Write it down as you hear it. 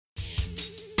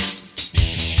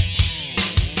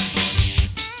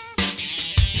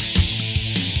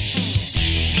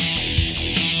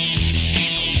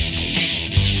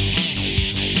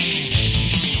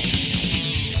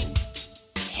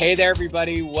Hey there,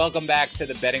 everybody. Welcome back to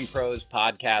the Betting Pros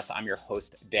podcast. I'm your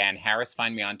host, Dan Harris.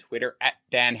 Find me on Twitter at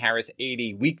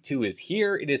DanHarris80. Week 2 is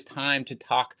here. It is time to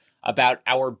talk about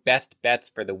our best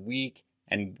bets for the week.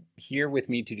 And here with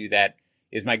me to do that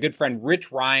is my good friend,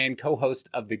 Rich Ryan, co-host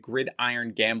of the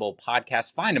Gridiron Gamble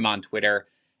podcast. Find him on Twitter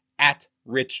at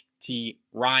Rich T.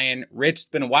 Ryan. Rich, it's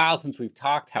been a while since we've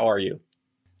talked. How are you?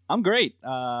 I'm great.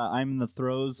 I'm in the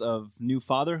throes of new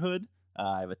fatherhood.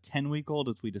 I have a 10-week-old,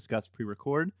 as we discussed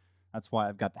pre-record. That's why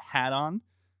I've got the hat on.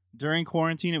 During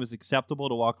quarantine, it was acceptable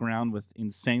to walk around with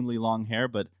insanely long hair,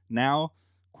 but now,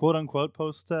 quote-unquote,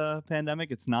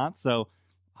 post-pandemic, it's not. So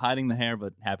hiding the hair,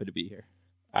 but happy to be here.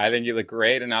 I think you look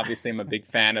great, and obviously I'm a big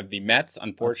fan of the Mets.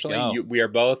 Unfortunately, we are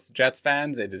both Jets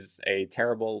fans. It is a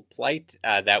terrible plight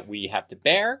that we have to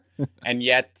bear, and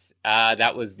yet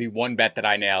that was the one bet that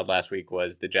I nailed last week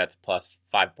was the Jets plus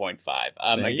 5.5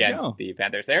 against the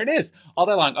Panthers. There it is, all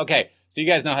day long. Okay, so you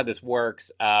guys know how this works.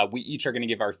 We each are going to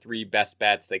give our 3 best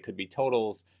bets. They could be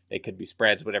totals, they could be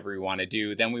spreads, whatever we want to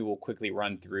do. Then we will quickly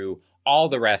run through all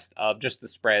the rest of just the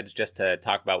spreads, just to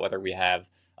talk about whether we have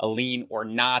a lean or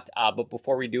not. But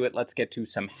before we do it, let's get to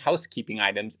some housekeeping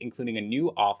items, including a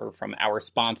new offer from our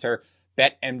sponsor,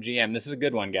 BetMGM. This is a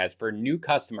good one, guys. For new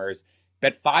customers,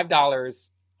 bet $5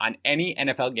 on any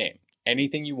NFL game,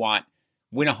 anything you want,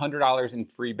 win $100 in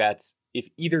free bets if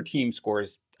either team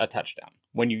scores a touchdown.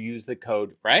 When you use the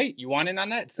code, right? You want in on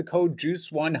that? It's the code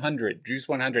JUICE100,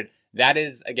 JUICE100. That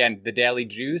is, again, the Daily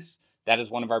Juice. That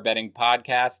is one of our betting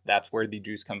podcasts. That's where the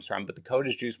juice comes from. But the code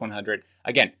is JUICE100.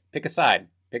 Again, pick a side.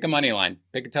 Pick a money line,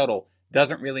 pick a total.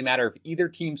 Doesn't really matter if either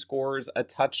team scores a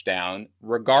touchdown.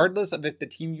 Regardless of if the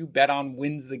team you bet on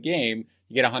wins the game,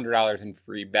 you get $100 in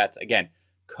free bets. Again,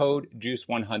 code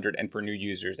JUICE100 and for new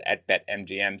users at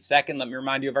BetMGM. Second, let me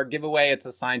remind you of our giveaway. It's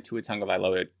assigned to a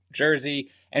Tagovailoa jersey.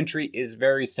 Entry is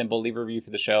very simple. Leave a review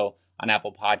for the show on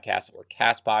Apple Podcasts or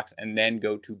CastBox, and then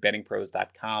go to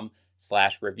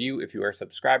bettingpros.com/review if you are a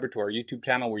subscriber to our YouTube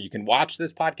channel, where you can watch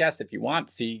this podcast if you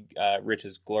want, see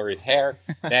Rich's glorious hair.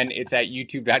 Then it's at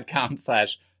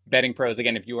youtube.com/bettingpros.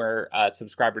 Again, if you are a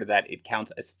subscriber to that, it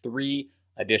counts as 3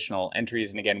 additional entries.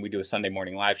 And again, we do a Sunday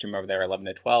morning live stream over there, 11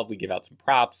 to 12. We give out some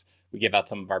props. We give out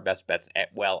some of our best bets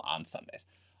on Sundays.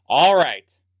 All right.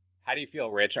 How do you feel,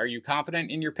 Rich? Are you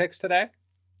confident in your picks today?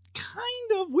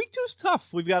 Kind of. Week 2 is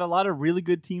tough. We've got a lot of really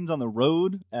good teams on the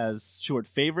road as short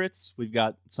favorites. We've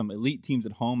got some elite teams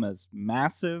at home as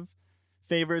massive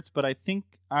favorites, but I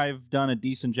think I've done a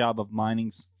decent job of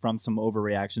mining from some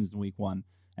overreactions in week 1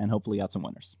 and hopefully got some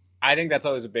winners. I think that's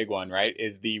always a big one, right?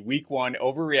 Is the week 1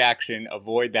 overreaction.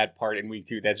 Avoid that part in week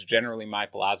 2. That's generally my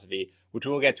philosophy, which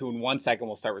we'll get to in 1 second.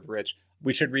 We'll start with Rich.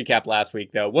 We should recap last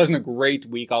week, though. It wasn't a great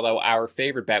week, although our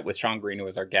favorite bet with Sean Green, who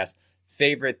was our guest,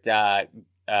 favorite bet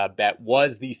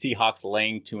was the Seahawks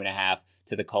laying 2.5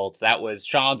 to the Colts. That was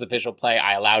Sean's official play.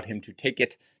 I allowed him to take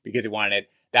it because he wanted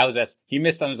it. That was us. He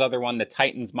missed on his other one, the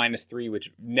Titans -3,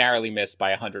 which narrowly missed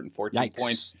by 114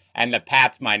 points. And the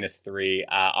Pats -3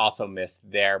 also missed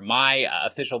there. My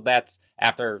official bets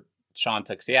after Sean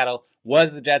took Seattle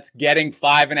was the Jets getting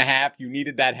 5.5. You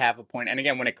needed that half a point. And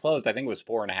again, when it closed, I think it was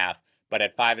 4.5. But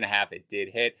at 5.5, it did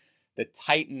hit. The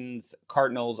Titans,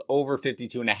 Cardinals over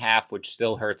 52.5, which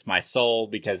still hurts my soul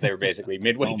because they were basically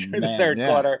midway through the third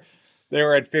quarter. They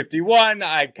were at 51.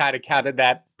 I kind of counted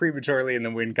that prematurely in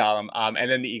the win column. And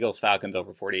then the Eagles, Falcons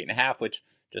over 48.5, which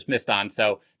just missed on.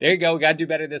 So there you go. We got to do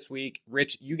better this week.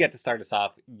 Rich, you get to start us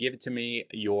off. Give it to me,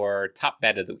 your top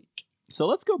bet of the week. So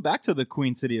let's go back to the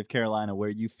Queen City of Carolina, where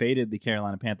you faded the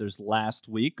Carolina Panthers last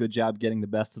week. Good job getting the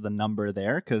best of the number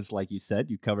there, because like you said,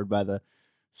 you covered by the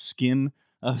skin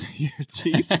of your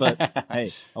teeth. But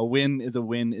hey, a win is a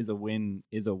win is a win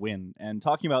is a win. And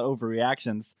talking about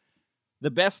overreactions, the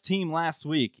best team last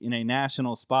week in a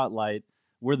national spotlight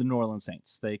were the New Orleans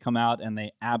Saints. They come out and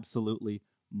they absolutely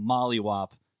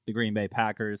mollywop the Green Bay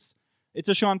Packers. It's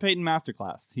a Sean Payton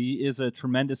masterclass. He is a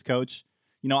tremendous coach.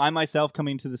 You know, I myself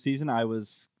coming into the season, I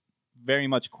was very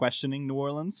much questioning New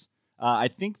Orleans. I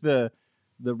think the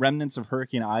remnants of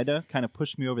Hurricane Ida kind of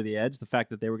pushed me over the edge, the fact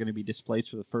that they were going to be displaced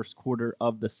for the first quarter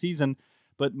of the season.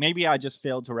 But maybe I just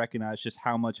failed to recognize just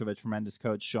how much of a tremendous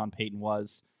coach Sean Payton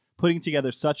was, putting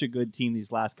together such a good team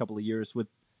these last couple of years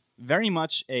with very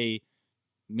much a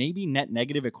maybe net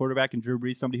negative at quarterback in Drew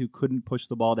Brees, somebody who couldn't push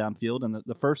the ball downfield. And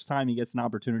the first time he gets an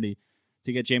opportunity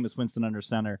to get Jameis Winston under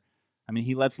center, I mean,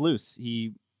 he lets loose.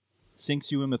 He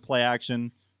sinks you in with play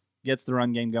action, gets the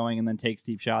run game going, and then takes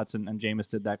deep shots, and Jameis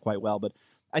did that quite well. But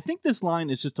I think this line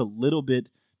is just a little bit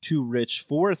too rich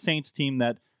for a Saints team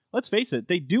that, let's face it,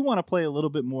 they do want to play a little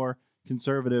bit more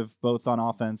conservative, both on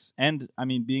offense and, I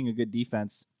mean, being a good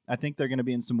defense I think they're going to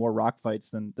be in some more rock fights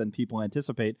than people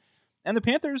anticipate. And the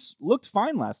Panthers looked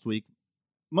fine last week.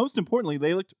 Most importantly,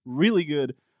 they looked really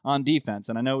good on defense.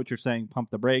 And I know what you're saying, pump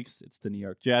the brakes. It's the New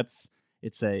York Jets.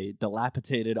 It's a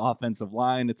dilapidated offensive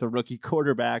line. It's a rookie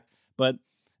quarterback. But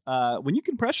when you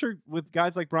can pressure with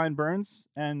guys like Brian Burns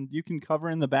and you can cover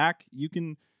in the back, you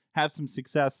can have some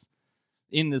success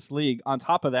in this league. On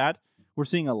top of that, we're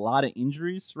seeing a lot of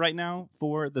injuries right now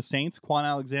for the Saints. Quan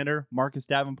Alexander, Marcus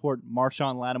Davenport,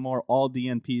 Marshawn Lattimore, all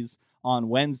DNPs on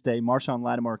Wednesday. Marshawn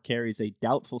Lattimore carries a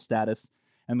doubtful status,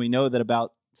 and we know that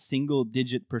about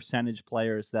single-digit percentage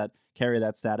players that carry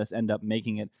that status end up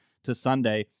making it to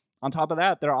Sunday. On top of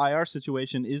that, their IR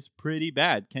situation is pretty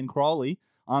bad. Ken Crawley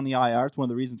on the IR. It's one of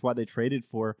the reasons why they traded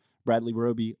for Bradley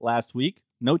Roby last week.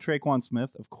 No Traquan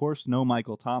Smith. Of course, no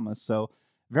Michael Thomas. So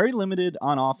very limited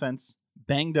on offense,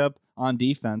 banged up on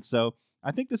defense. So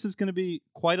I think this is going to be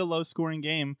quite a low-scoring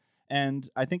game, and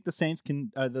I think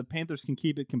the Panthers can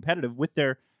keep it competitive with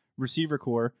their receiver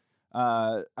core.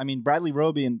 Bradley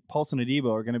Roby and Paulson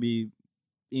Adebo are going to be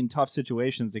in tough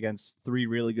situations against three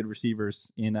really good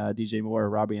receivers in DJ Moore,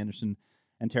 Robbie Anderson,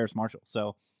 and Terrace Marshall.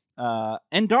 So,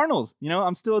 and Darnold,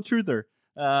 I'm still a truther.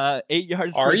 8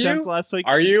 yards per attempt last week.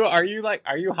 Are you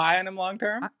high on him long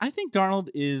term? I think Darnold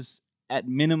is at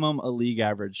minimum a league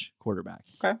average quarterback.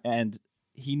 Okay. And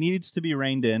he needs to be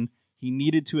reined in. He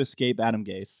needed to escape Adam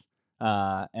Gase.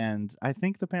 And I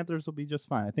think the Panthers will be just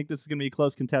fine. I think this is going to be a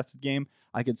close contested game.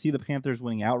 I could see the Panthers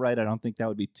winning outright. I don't think that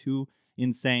would be too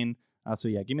insane. So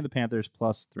yeah, give me the Panthers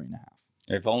plus 3.5.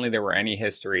 If only there were any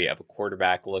history of a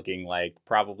quarterback looking like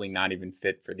probably not even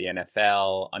fit for the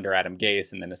NFL under Adam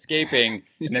Gase and then escaping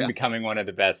and then becoming one of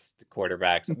the best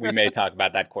quarterbacks. We may talk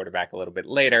about that quarterback a little bit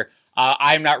later.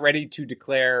 I'm not ready to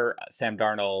declare Sam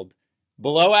Darnold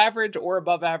below average or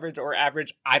above average or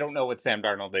average. I don't know what Sam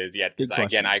Darnold is yet. Because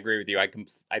again, I agree with you. I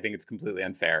think it's completely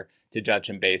unfair to judge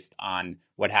him based on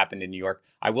what happened in New York.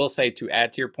 I will say, to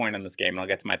add to your point on this game, and I'll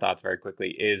get to my thoughts very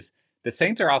quickly, is the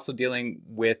Saints are also dealing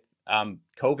with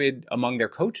COVID among their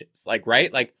coaches.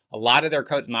 Right? A lot of their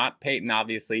coach, not Peyton,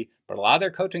 obviously, but a lot of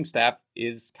their coaching staff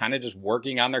is kind of just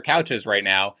working on their couches right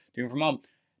now, doing from home.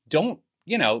 Don't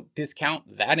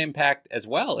discount that impact as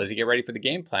well as you get ready for the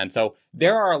game plan. So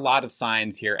there are a lot of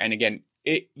signs here. And again,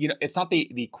 it's not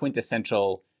the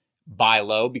quintessential buy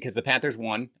low because the Panthers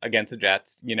won against the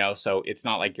Jets, so it's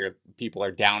not like your people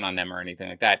are down on them or anything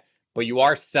like that. But you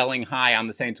are selling high on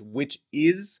the Saints, which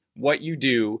is what you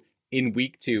do in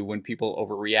week 2 when people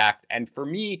overreact. And for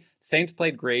me, Saints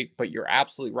played great, but you're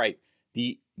absolutely right.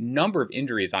 The number of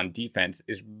injuries on defense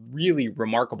is really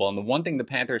remarkable. And the one thing the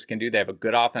Panthers can do, they have a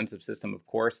good offensive system, of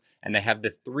course, and they have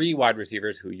the 3 wide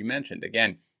receivers who you mentioned.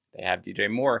 Again, they have DJ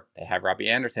Moore, they have Robbie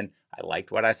Anderson. I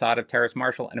liked what I saw out of Terrace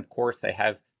Marshall. And of course, they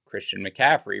have Christian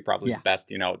McCaffrey, probably the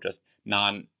best, just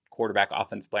non-quarterback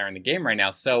offense player in the game right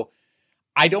now. So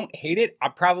I don't hate it. I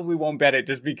probably won't bet it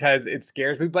just because it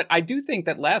scares me. But I do think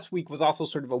that last week was also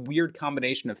sort of a weird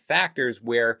combination of factors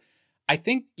where I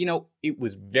think, it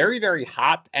was very, very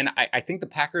hot. And I think the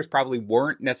Packers probably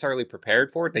weren't necessarily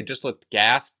prepared for it. They just looked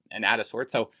gassed and out of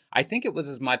sorts. So I think it was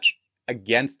as much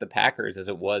against the Packers as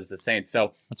it was the Saints.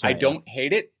 So right, I don't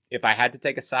hate it. If I had to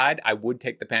take a side, I would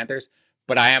take the Panthers.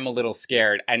 But I am a little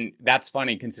scared. And that's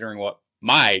funny considering what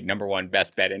my number one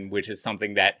best bet in, which is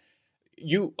something that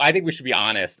I think we should be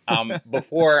honest.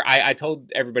 Before I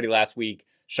told everybody last week,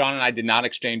 Sean and I did not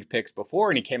exchange picks before,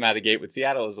 and he came out of the gate with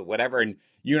Seattle or whatever. And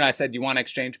you and I said, do you want to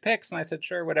exchange picks? And I said,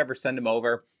 sure, whatever, send them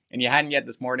over. And you hadn't yet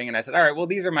this morning. And I said, all right, well,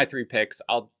 these are my 3 picks.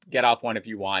 I'll get off one if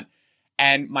you want.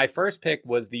 And my first pick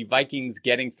was the Vikings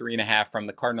getting 3.5 from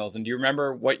the Cardinals. And do you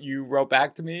remember what you wrote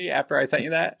back to me after I sent you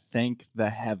that? Thank the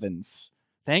heavens.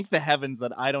 Thank the heavens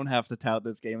that I don't have to tout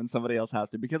this game and somebody else has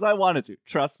to, because I wanted to,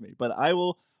 trust me. But I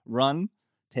will run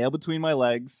tail between my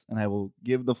legs, and I will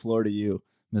give the floor to you,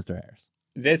 Mr. Harris.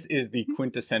 This is the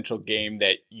quintessential game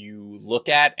that you look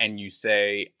at and you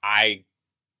say, I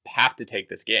have to take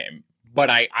this game, but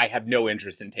I have no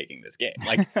interest in taking this game.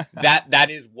 That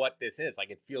is what this is.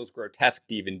 It feels grotesque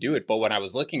to even do it. But when I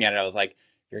was looking at it, I was like, if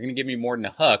you're going to give me more than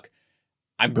a hook,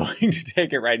 I'm going to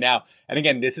take it right now. And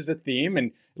again, this is a theme, and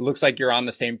it looks like you're on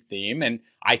the same theme. And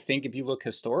I think if you look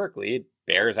historically, it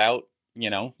bears out,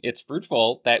 it's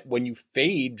fruitful that when you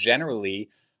fade generally,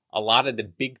 a lot of the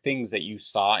big things that you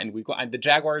saw in week 1, the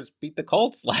Jaguars beat the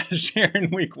Colts last year in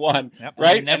week 1,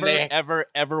 right? They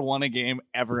ever won a game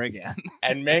ever again.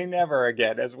 And may never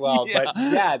again as well. Yeah. But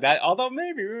yeah, although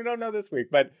maybe we don't know this week,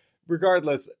 but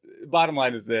regardless, bottom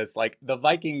line is this, the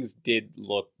Vikings did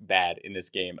look bad in this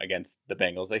game against the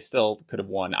Bengals. They still could have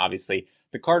won, obviously.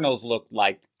 The Cardinals looked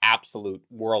like absolute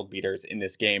world beaters in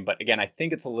this game. But again, I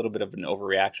think it's a little bit of an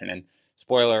overreaction. And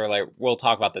spoiler alert, we'll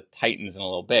talk about the Titans in a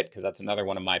little bit because that's another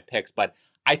one of my picks. But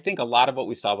I think a lot of what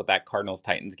we saw with that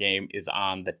Cardinals-Titans game is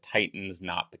on the Titans,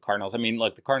 not the Cardinals. I mean,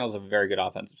 look, the Cardinals have a very good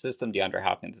offensive system. DeAndre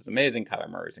Hopkins is amazing. Kyler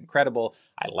Murray is incredible.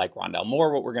 I like Rondale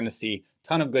Moore, what we're going to see.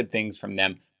 Ton of good things from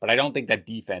them. But I don't think that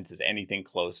defense is anything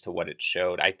close to what it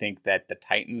showed. I think that the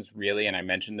Titans really, and I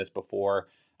mentioned this before,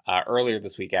 earlier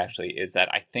this week actually, is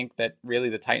that I think that really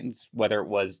the Titans, whether it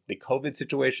was the COVID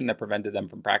situation that prevented them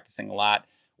from practicing a lot,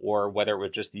 or whether it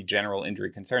was just the general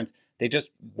injury concerns, they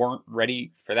just weren't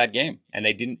ready for that game and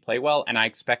they didn't play well. And I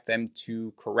expect them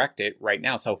to correct it right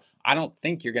now. So I don't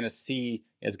think you're going to see,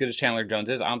 as good as Chandler Jones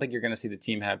is, I don't think you're going to see the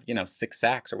team have, 6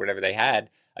 sacks or whatever they had.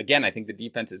 Again, I think the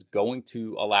defense is going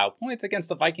to allow points against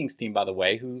the Vikings team, by the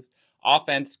way, who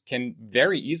offense can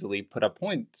very easily put up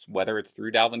points, whether it's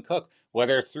through Dalvin Cook,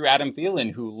 whether it's through Adam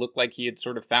Thielen, who looked like he had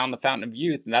sort of found the fountain of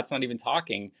youth. And that's not even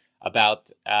talking about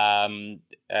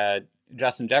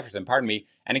Justin Jefferson, pardon me.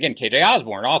 And again, KJ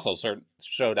Osborne also sort of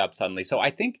showed up suddenly. So I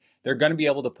think they're going to be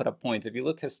able to put up points. If you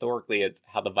look historically at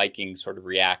how the Vikings sort of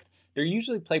react, they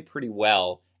usually play pretty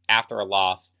well after a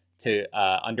loss to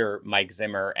under Mike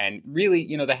Zimmer. And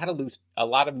really, they had to lose a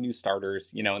lot of new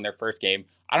starters, in their first game.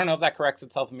 I don't know if that corrects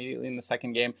itself immediately in the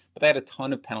second game, but they had a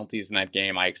ton of penalties in that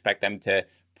game. I expect them to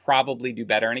probably do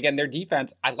better. And again, their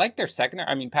defense, I like their secondary.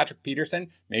 I mean, Patrick Peterson,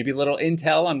 maybe a little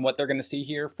intel on what they're going to see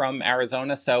here from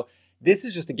Arizona. So this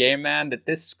is just a game, man, that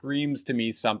this screams to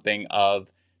me something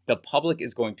of the public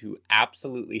is going to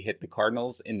absolutely hit the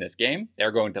Cardinals in this game.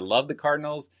 They're going to love the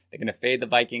Cardinals. They're going to fade the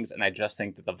Vikings. And I just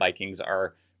think that the Vikings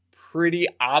are pretty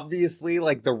obviously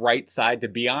like the right side to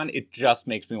be on. It just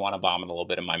makes me want to vomit a little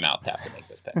bit in my mouth to have to make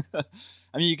this pick.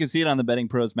 I mean, you can see it on the Betting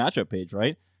Pros matchup page,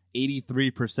 right?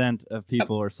 83% of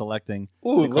people are selecting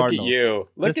Ooh, the look Cardinals. at you.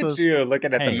 Look at you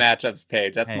looking at the matchups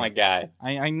page. That's my guy.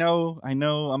 I know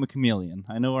I'm a chameleon.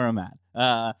 I know where I'm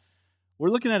at. We're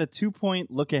looking at a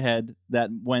 2-point look ahead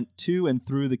that went to and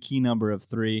through the key number of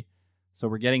 3. So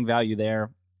we're getting value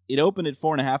there. It opened at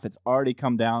 4.5. It's already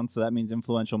come down. So that means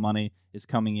influential money is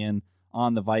coming in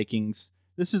on the Vikings.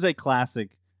 This is a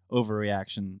classic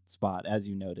overreaction spot, as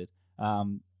you noted.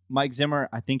 Mike Zimmer,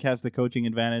 I think, has the coaching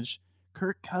advantage.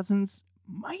 Kirk Cousins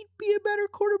might be a better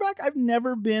quarterback. I've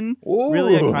never been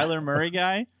really a Kyler Murray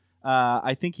guy.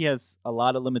 I think he has a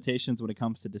lot of limitations when it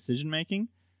comes to decision making.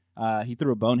 He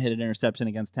threw a boneheaded interception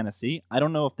against Tennessee. I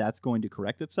don't know if that's going to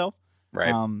correct itself.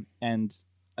 Right. And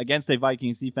against a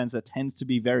Vikings defense that tends to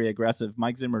be very aggressive,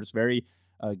 Mike Zimmer is very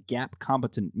gap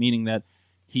competent, meaning that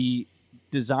he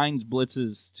designs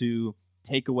blitzes to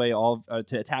take away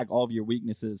to attack all of your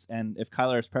weaknesses. And if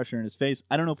Kyler has pressure in his face,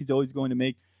 I don't know if he's always going to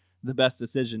make the best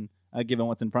decision given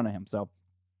what's in front of him. So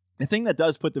the thing that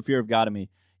does put the fear of God in me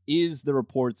is the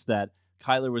reports that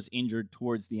Kyler was injured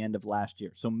towards the end of last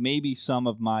year. So maybe some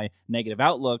of my negative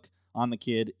outlook on the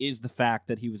kid is the fact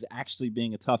that he was actually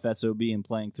being a tough SOB and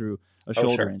playing through a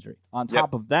shoulder injury. On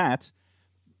top of that,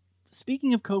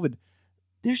 speaking of COVID,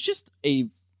 there's just a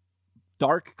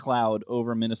dark cloud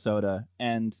over Minnesota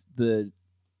and the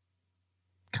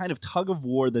kind of tug of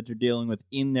war that they're dealing with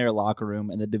in their locker room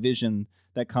and the division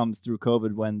that comes through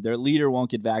COVID when their leader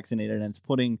won't get vaccinated, and it's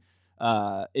putting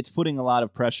a lot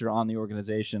of pressure on the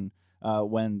organization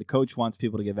when the coach wants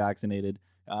people to get vaccinated.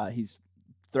 He's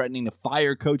threatening to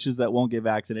fire coaches that won't get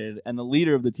vaccinated, and the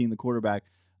leader of the team, the quarterback,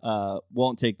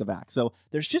 won't take the vax. So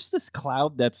there's just this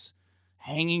cloud that's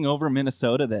hanging over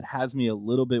Minnesota that has me a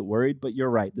little bit worried, but you're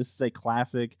right. This is a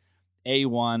classic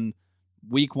A1,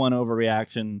 week 1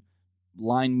 overreaction.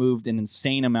 Line moved an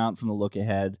insane amount from the look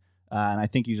ahead. And I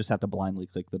think you just have to blindly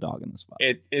click the dog in the spot.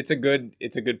 It's a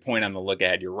good point on the look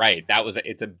ahead. You're right.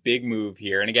 It's a big move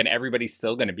here. And again, everybody's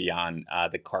still going to be on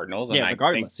the Cardinals. And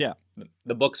regardless.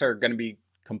 The books are going to be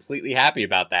completely happy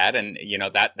about that. And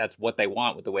that's what they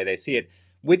want with the way they see it.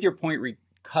 With your point,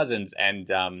 Cousins and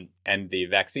the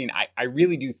vaccine, I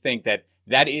really do think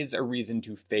that is a reason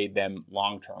to fade them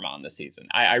long-term on the season.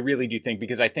 I really do think,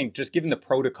 because I think just given the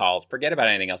protocols, forget about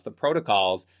anything else, the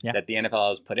protocols that the NFL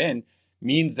has put in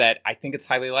means that I think it's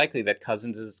highly likely that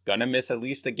Cousins is going to miss at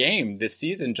least a game this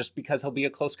season just because he'll be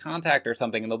a close contact or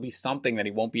something, and there'll be something that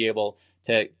he won't be able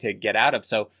to get out of.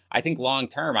 So I think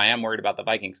long-term, I am worried about the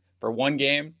Vikings. For one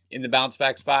game in the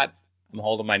bounce-back spot, I'm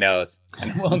holding my nose,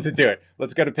 and I'm willing to do it.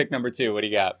 Let's go to pick number 2. What do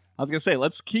you got? I was going to say,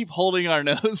 let's keep holding our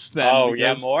nose then. Oh,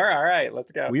 yeah, more? All right,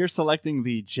 let's go. We are selecting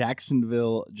the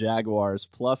Jacksonville Jaguars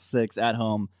 +6 at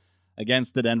home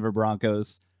against the Denver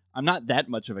Broncos. I'm not that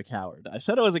much of a coward. I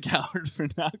said I was a coward for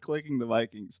not clicking the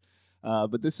Vikings,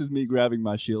 but this is me grabbing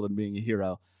my shield and being a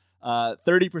hero.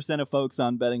 30% of folks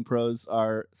on Betting Pros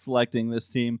are selecting this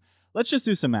team. Let's just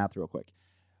do some math real quick.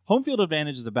 Home field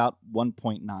advantage is about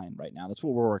 1.9 right now. That's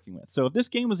what we're working with. So if this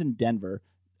game was in Denver,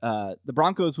 the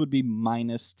Broncos would be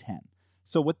 -10.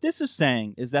 So what this is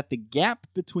saying is that the gap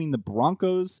between the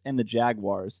Broncos and the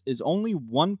Jaguars is only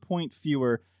 1 point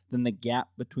fewer than the gap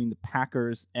between the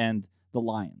Packers and the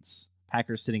Lions.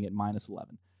 Packers sitting at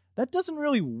 -11. That doesn't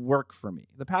really work for me.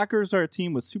 The Packers are a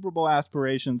team with Super Bowl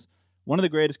aspirations, one of the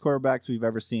greatest quarterbacks we've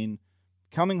ever seen,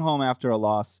 coming home after a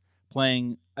loss,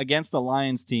 playing against the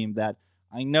Lions team that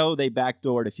I know they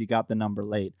backdoored if you got the number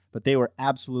late, but they were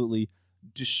absolutely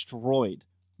destroyed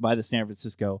by the San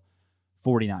Francisco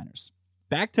 49ers.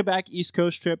 Back-to-back East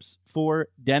Coast trips for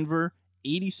Denver,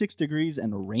 86 degrees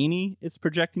and rainy. It's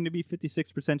projecting to be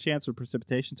 56% chance of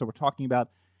precipitation, so we're talking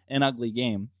about an ugly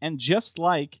game. And just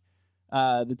like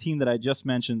the team that I just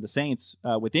mentioned, the Saints,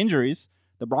 with injuries,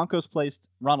 the Broncos placed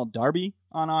Ronald Darby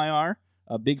on IR,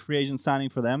 a big free agent signing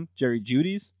for them. Jerry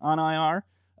Jeudy's on IR.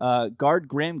 Guard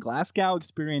Graham Glasgow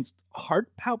experienced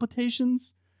heart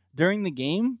palpitations during the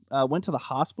game, went to the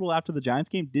hospital after the Giants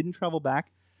game, didn't travel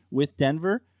back with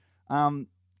Denver.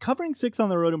 Covering 6 on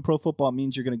the road in pro football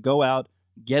means you're going to go out,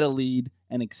 get a lead,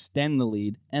 and extend the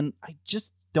lead. And I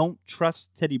just don't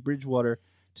trust Teddy Bridgewater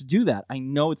to do that. I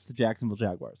know it's the Jacksonville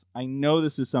Jaguars. I know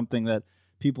this is something that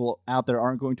people out there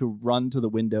aren't going to run to the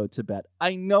window to bet.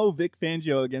 I know Vic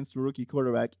Fangio against a rookie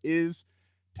quarterback is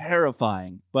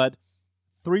terrifying, but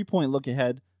 3-point look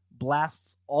ahead,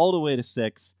 blasts all the way to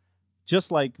 6.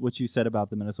 Just like what you said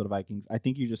about the Minnesota Vikings, I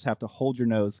think you just have to hold your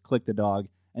nose, click the dog,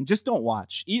 and just don't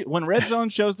watch. When Red Zone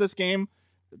shows this game,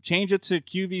 change it to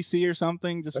QVC or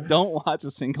something. Just don't watch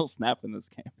a single snap in this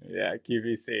game. Yeah,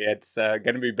 QVC. It's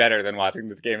going to be better than watching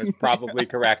this game. It's probably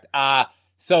correct.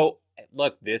 So,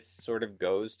 look, this sort of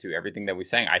goes to everything that we're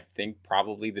saying. I think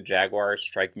probably the Jaguars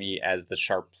strike me as the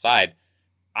sharp side.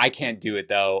 I can't do it,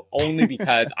 though, only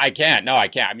because I can't. No, I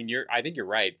can't. I mean, I think you're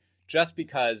right. Just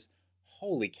because,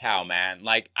 holy cow, man.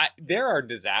 Like, there are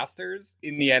disasters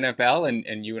in the NFL,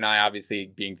 and you and I,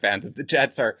 obviously, being fans of the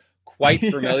Jets, are quite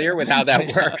familiar with how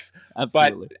that works.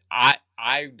 Absolutely. But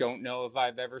I don't know if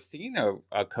I've ever seen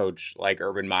a coach like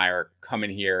Urban Meyer come in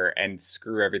here and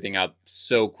screw everything up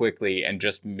so quickly and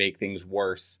just make things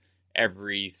worse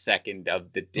every second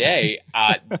of the day.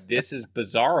 This is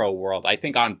bizarro world. I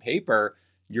think on paper,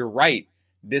 you're right.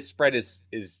 This spread is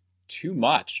too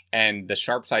much, and the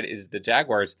sharp side is the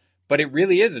Jaguars. But it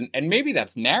really isn't. And maybe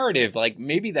that's narrative. Like,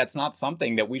 maybe that's not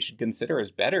something that we should consider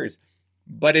as bettors.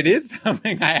 But it is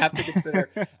something I have to consider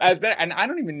as better. And I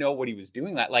don't even know what he was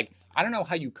doing. Like, I don't know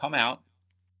how you come out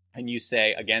and you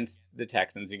say against the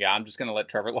Texans, I'm just going to let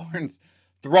Trevor Lawrence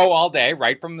throw all day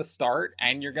right from the start.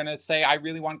 And you're going to say, I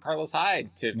really want Carlos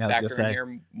Hyde to factor in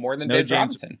here more than James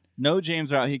Robinson. No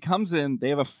James Robinson. He comes in. They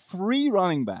have a free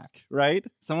running back, right?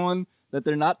 Someone that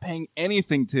they're not paying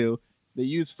anything to. They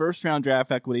use first-round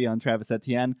draft equity on Travis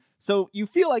Etienne. So you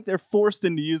feel like they're forced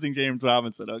into using James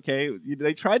Robinson, okay?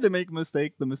 They tried to make a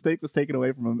mistake. The mistake was taken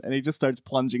away from him, and he just starts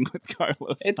plunging with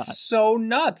Carlos It's Hyde. So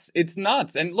nuts. It's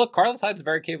nuts. And look, Carlos Hyde's a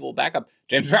very capable backup.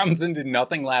 James Robinson did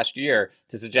nothing last year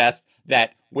to suggest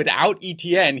that without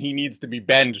Etienne, he needs to be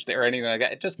benched or anything like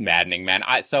that. It's just maddening, man.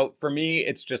 So for me,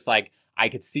 it's just like I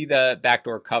could see the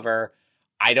backdoor cover.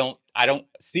 I don't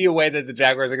see a way that the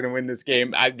Jaguars are going to win this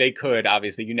game. They could,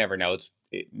 obviously. You never know.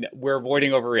 We're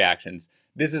avoiding overreactions.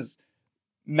 This is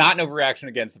not an overreaction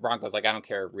against the Broncos. Like, I don't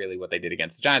care really what they did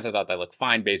against the Giants. I thought they looked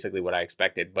fine, basically what I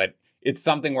expected. But it's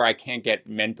something where I can't get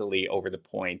mentally over the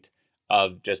point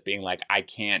of just being like, I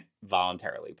can't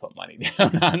voluntarily put money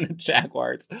down on the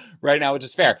Jaguars right now, which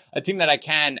is fair. A team that I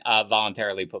can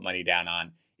voluntarily put money down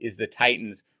on is the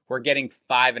Titans. We're getting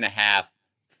 5.5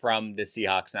 from the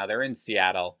Seahawks. Now, they're in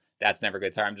Seattle. That's never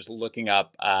good. Sorry, I'm just looking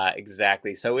up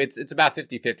exactly. So it's about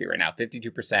 50-50 right now.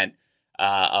 52%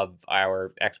 of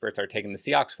our experts are taking the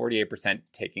Seahawks, 48%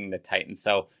 taking the Titans.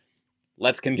 So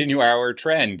let's continue our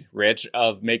trend, Rich,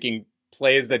 of making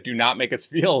plays that do not make us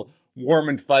feel warm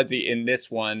and fuzzy in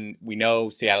this one. We know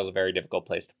Seattle's a very difficult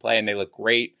place to play, and they look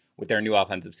great with their new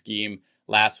offensive scheme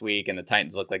last week, and the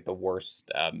Titans look like the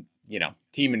worst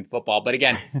team in football. But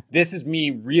again, this is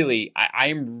me really, I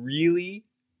am really,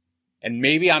 and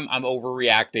maybe I'm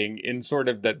overreacting in sort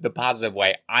of the positive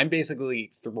way. I'm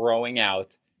basically throwing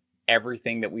out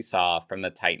everything that we saw from the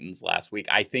Titans last week.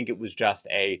 I think it was just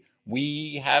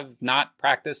we have not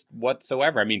practiced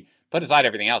whatsoever. I mean, put aside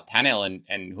everything else, Tannehill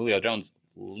and Julio Jones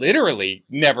literally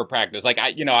never practiced. Like,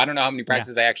 I don't know how many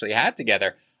practices they actually had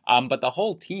together. But the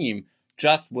whole team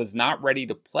just was not ready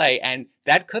to play, and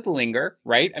that could linger,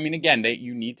 right? I mean, again,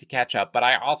 you need to catch up, but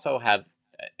I also have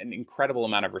an incredible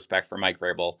amount of respect for Mike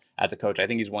Vrabel as a coach. I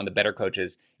think he's one of the better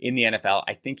coaches in the NFL.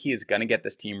 I think he is going to get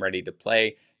this team ready to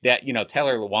play. That,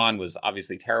 Taylor Lewan was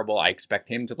obviously terrible. I expect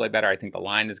him to play better. I think the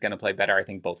line is going to play better. I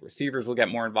think both receivers will get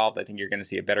more involved. I think you're going to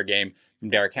see a better game from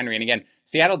Derrick Henry. And again,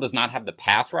 Seattle does not have the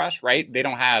pass rush, right? They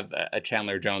don't have a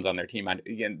Chandler Jones on their team.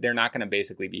 Again, they're not going to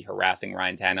basically be harassing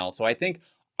Ryan Tannehill. So I think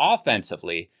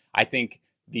offensively, I think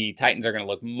the Titans are going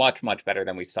to look much, much better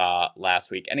than we saw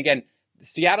last week. And again,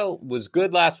 Seattle was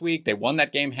good last week. They won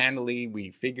that game handily.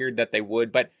 We figured that they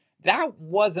would, but that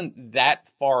wasn't that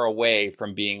far away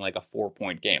from being like a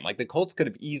 4-point game. Like the Colts could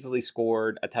have easily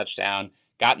scored a touchdown,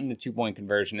 gotten the 2-point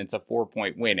conversion. It's a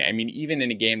 4-point win. I mean, even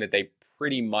in a game that they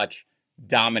pretty much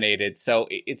dominated. So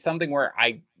it's something where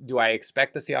I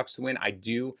expect the Seahawks to win? I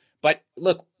do. But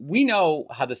look, we know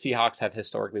how the Seahawks have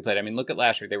historically played. I mean, look at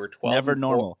last year. They were 12. Never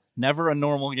normal. Never a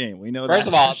normal game. We know that. First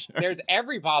of all, there's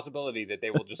every possibility that they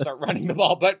will just start running the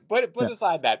ball. But put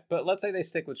aside that. But let's say they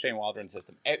stick with Shane Waldron's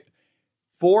system.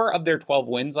 4 of their 12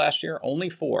 wins last year, only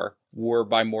 4 were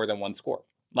by more than 1 score.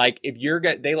 Like,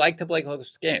 they like to play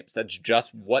close games. That's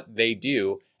just what they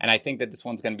do. And I think that this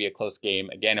one's going to be a close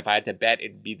game. Again, if I had to bet,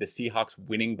 it'd be the Seahawks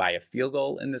winning by a field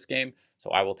goal in this game.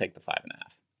 So I will take the 5.5.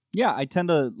 Yeah, I tend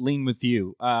to lean with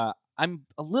you. I'm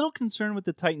a little concerned with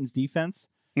the Titans' defense,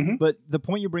 but the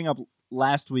point you bring up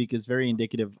last week is very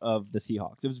indicative of the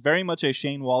Seahawks. It was very much a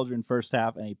Shane Waldron first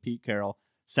half and a Pete Carroll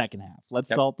second half. Let's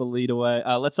salt the lead away.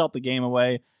 Let's salt the game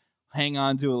away. Hang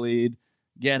on to a lead.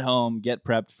 Get home. Get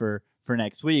prepped for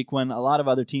next week. When a lot of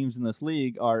other teams in this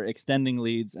league are extending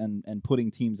leads and putting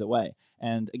teams away.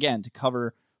 And again, to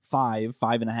cover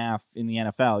 5.5 in the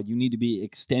NFL, you need to be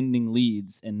extending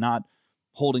leads and not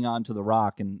holding on to the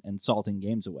rock and salting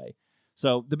games away.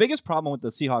 So the biggest problem with the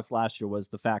Seahawks last year was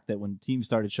the fact that when teams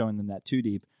started showing them that 2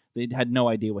 deep, they had no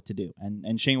idea what to do.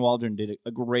 And Shane Waldron did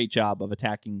a great job of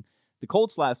attacking the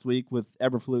Colts last week with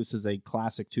Eberflus as a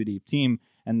classic 2 deep team,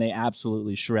 and they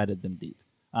absolutely shredded them deep.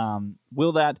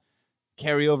 Will that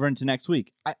carry over into next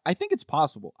week? I think it's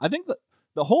possible. I think that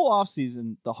the whole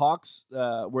offseason, the Hawks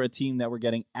were a team that were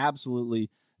getting absolutely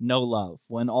no love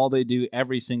when all they do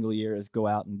every single year is go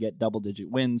out and get double-digit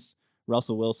wins.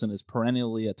 Russell Wilson is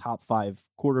perennially a top 5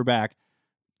 quarterback.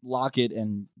 Lockett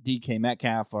and DK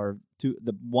Metcalf are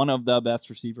one of the best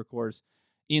receiver cores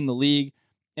in the league.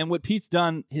 And what Pete's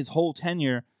done his whole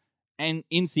tenure and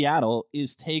in Seattle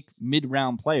is take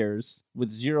mid-round players with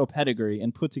 0 pedigree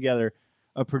and put together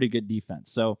a pretty good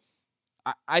defense. So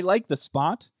I like the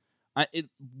spot. It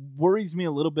worries me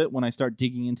a little bit when I start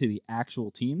digging into the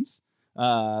actual teams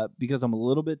because I'm a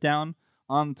little bit down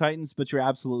on the Titans, but you're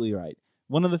absolutely right.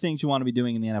 One of the things you want to be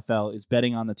doing in the NFL is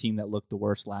betting on the team that looked the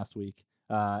worst last week.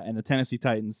 And the Tennessee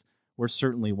Titans were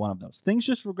certainly one of those. Things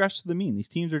just regress to the mean. These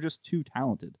teams are just too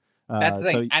talented. That's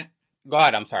the thing. And go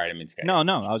ahead. I'm sorry. I didn't mean to cut you.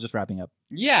 No. I was just wrapping up.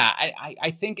 Yeah,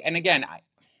 I think, and again,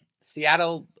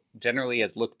 Seattle generally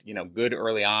has looked, good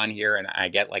early on here, and I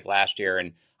get like last year,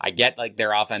 and I get like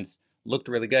their offense looked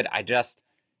really good.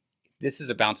 This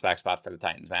is a bounce back spot for the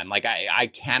Titans, man. Like I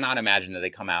cannot imagine that they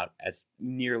come out as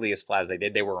nearly as flat as they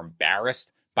did. They were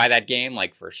embarrassed by that game,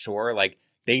 like for sure. Like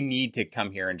they need to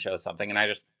come here and show something, and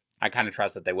I kind of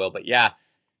trust that they will. But yeah,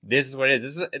 this is what it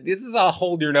is. This is a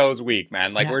hold your nose week,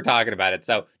 man. Like we're talking about it.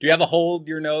 So do you have a hold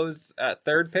your nose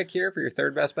third pick here for your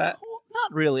third best bet? Well,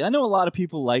 not really. I know a lot of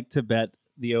people like to bet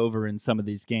the over in some of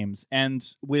these games. And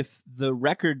with the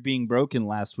record being broken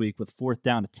last week with 4th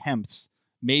down attempts,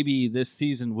 maybe this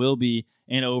season will be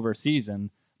an over season.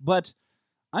 But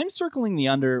I'm circling the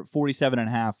under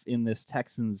 47.5 in this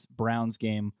Texans-Browns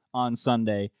game on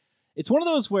Sunday. It's one of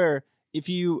those where if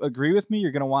you agree with me,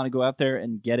 you're going to want to go out there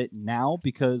and get it now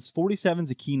because 47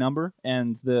 is a key number,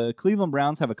 and the Cleveland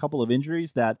Browns have a couple of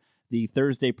injuries that the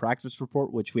Thursday practice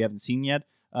report, which we haven't seen yet,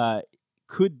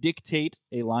 could dictate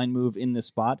a line move in this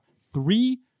spot.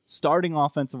 3 starting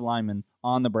offensive linemen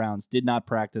on the Browns did not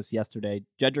practice yesterday.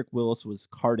 Jedrick Willis was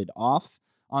carted off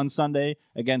on Sunday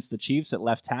against the Chiefs at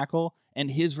left tackle,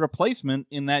 and his replacement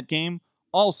in that game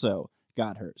also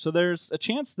got hurt. So there's a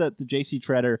chance that the J.C.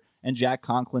 Treader and Jack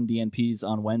Conklin DNPs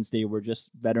on Wednesday were just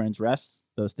veterans rest.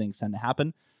 Those things tend to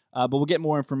happen. But we'll get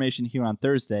more information here on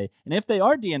Thursday. And if they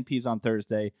are DNPs on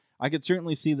Thursday, I could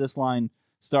certainly see this line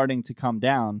starting to come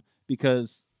down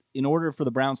because in order for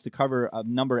the Browns to cover a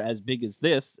number as big as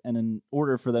this, and in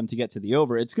order for them to get to the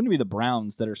over, it's going to be the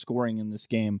Browns that are scoring in this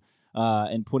game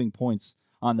and putting points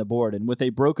on the board. And with a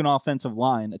broken offensive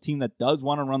line, a team that does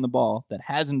want to run the ball, that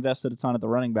has invested a ton at the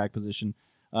running back position,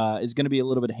 is going to be a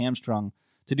little bit hamstrung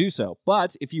to do so.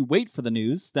 But if you wait for the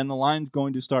news, then the line's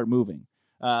going to start moving.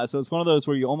 So it's one of those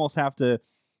where you almost have to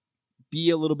be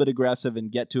a little bit aggressive and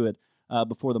get to it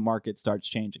before the market starts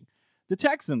changing. The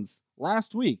Texans,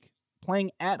 last week,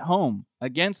 playing at home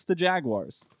against the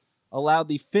Jaguars, allowed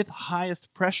the 5th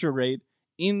highest pressure rate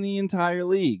in the entire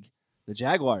league. The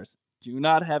Jaguars do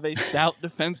not have a stout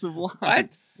defensive line.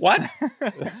 What?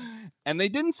 And they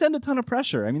didn't send a ton of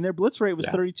pressure. I mean, their blitz rate was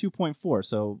 32.4,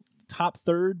 so top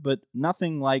third, but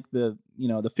nothing like the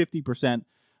 50%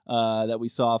 that we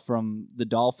saw from the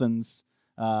Dolphins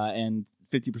and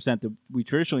 50% that we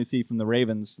traditionally see from the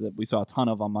Ravens that we saw a ton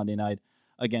of on Monday night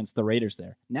against the Raiders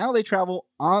there. Now they travel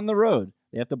on the road.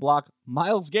 They have to block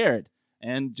Myles Garrett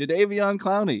and Jadeveon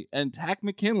Clowney and Takk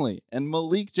McKinley and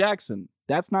Malik Jackson.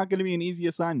 That's not going to be an easy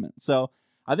assignment. So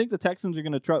I think the Texans are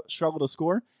going to struggle to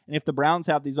score. And if the Browns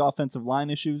have these offensive line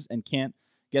issues and can't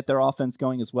get their offense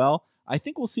going as well, I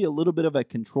think we'll see a little bit of a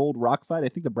controlled rock fight. I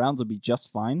think the Browns will be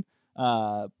just fine.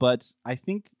 But I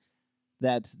think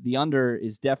that the under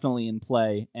is definitely in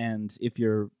play. And if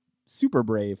you're super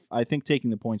brave, I think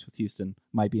taking the points with Houston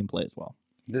might be in play as well.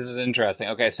 This is interesting.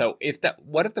 Okay, so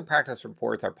what if the practice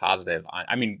reports are positive on?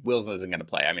 I mean, Wilson isn't going to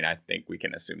play. I mean, I think we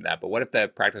can assume that. But what if the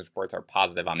practice reports are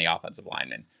positive on the offensive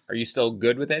lineman? Are you still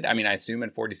good with it? I mean, I assume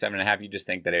at 47.5, you just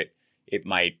think that it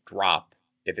might drop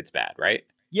if it's bad, right?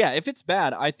 Yeah, if it's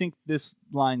bad, I think this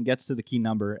line gets to the key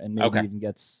number and maybe even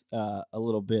gets a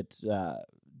little bit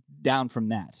down from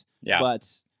that. Yeah, but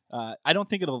I don't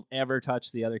think it'll ever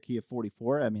touch the other key of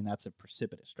 44. I mean, that's a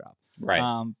precipitous drop.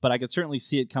 Right. But I could certainly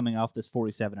see it coming off this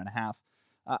 47.5.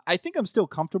 I think I'm still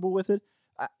comfortable with it.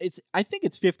 I think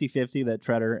it's 50-50 that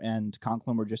Treader and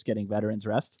Conklin were just getting veterans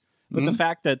rest. But the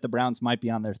fact that the Browns might be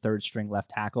on their third string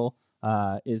left tackle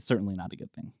is certainly not a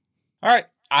good thing. All right.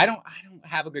 I don't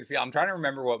have a good feel. I'm trying to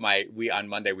remember what on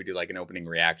Monday we do like an opening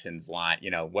reactions line.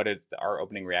 What is our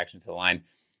opening reaction to the line?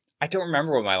 I don't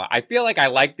remember what my line. I feel like I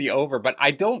like the over, but I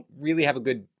don't really have a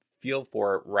good feel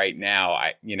for it right now.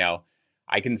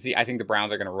 I can see. I think the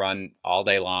Browns are going to run all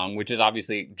day long, which is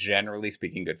obviously, generally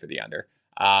speaking, good for the under.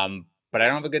 But I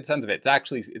don't have a good sense of it.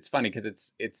 It's funny because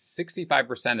it's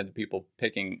 65% of the people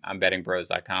picking on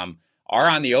bettingpros.com are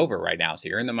on the over right now. So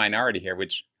you're in the minority here,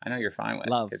 which I know you're fine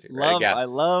with. I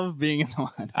love being in the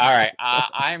minority. All right.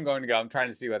 I am going to go. I'm trying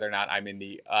to see whether or not I'm in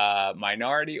the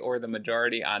minority or the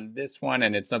majority on this one.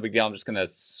 And it's no big deal. I'm just going to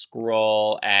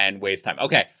scroll and waste time.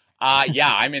 Okay.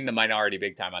 Yeah, I'm in the minority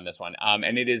big time on this one.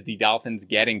 And it is the Dolphins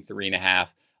getting 3.5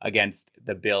 against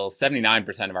the Bills.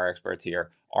 79% of our experts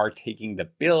here are taking the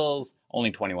Bills.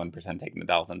 Only 21% taking the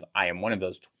Dolphins. I am one of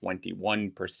those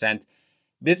 21%.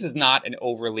 This is not an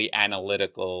overly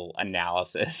analytical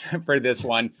analysis for this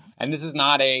one. And this is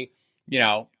not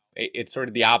it's sort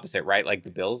of the opposite, right? Like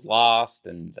the Bills lost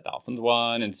and the Dolphins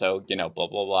won. And so, blah, blah,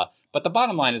 blah. But the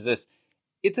bottom line is this.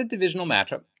 It's a divisional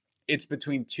matchup. It's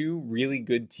between two really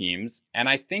good teams. And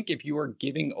I think if you are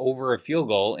giving over a field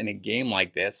goal in a game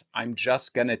like this, I'm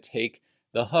just going to take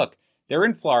the hook. They're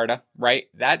in Florida, right?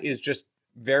 That is just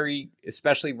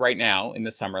especially right now in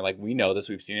the summer, like we know this,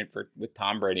 we've seen it with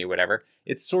Tom Brady or whatever.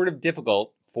 It's sort of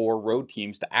difficult for road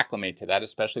teams to acclimate to that,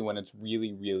 especially when it's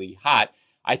really, really hot.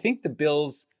 I think the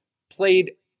Bills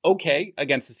played okay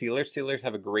against the Steelers. Steelers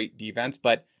have a great defense,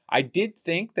 but I did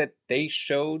think that they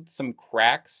showed some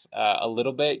cracks a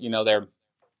little bit.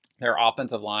 Their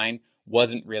offensive line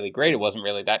wasn't really great. It wasn't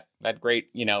really that great,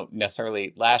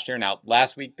 necessarily last year. Now,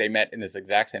 last week they met in this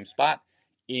exact same spot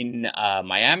in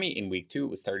Miami in week 2. It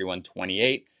was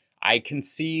 31-28. I can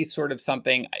see sort of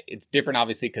something. It's different,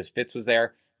 obviously, because Fitz was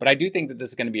there. But I do think that this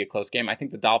is going to be a close game. I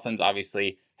think the Dolphins,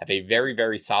 obviously, have a very,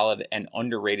 very solid and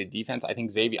underrated defense. I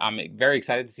think I'm very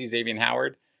excited to see Xavier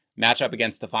Howard match up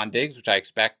against Stephon Diggs, which I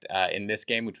expect in this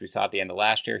game, which we saw at the end of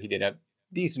last year. He did a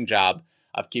decent job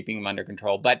of keeping him under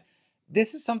control. But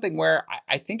this is something where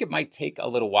I think it might take a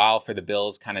little while for the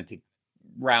Bills kind of to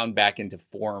round back into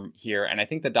form here. And I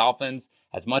think the Dolphins,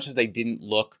 as much as they didn't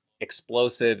look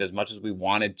explosive, as much as we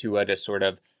wanted Tua to sort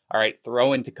of, all right,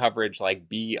 throw into coverage, like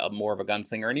be more of a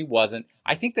gunslinger, and he wasn't.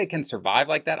 I think they can survive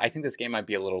like that. I think this game might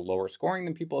be a little lower scoring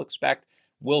than people expect.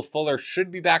 Will Fuller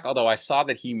should be back, although I saw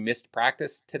that he missed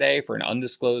practice today for an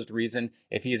undisclosed reason.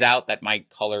 If he's out, that might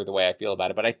color the way I feel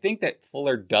about it. But I think that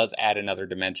Fuller does add another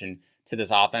dimension to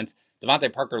this offense.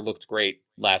 Devontae Parker looked great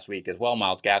last week as well.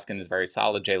 Myles Gaskin is very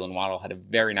solid. Jalen Waddle had a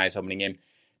very nice opening game.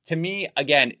 To me,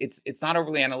 again, it's not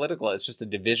overly analytical. It's just a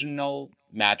divisional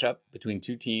matchup between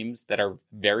two teams that are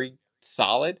very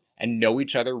solid and know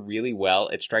each other really well.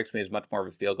 It strikes me as much more of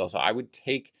a field goal. So I would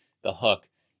take the hook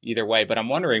either way. But I'm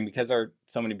wondering, because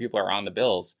so many people are on the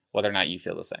Bills, whether or not you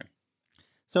feel the same.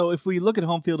 So if we look at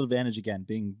home field advantage again,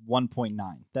 being 1.9,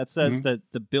 that says that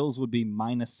the Bills would be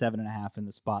minus 7.5 in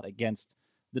the spot against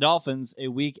the Dolphins a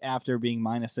week after being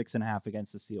minus 6.5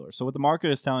 against the Steelers. So what the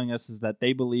market is telling us is that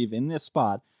they believe in this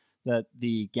spot that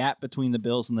the gap between the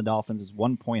Bills and the Dolphins is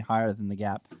 1 point higher than the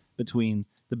gap between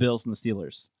the Bills and the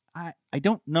Steelers. I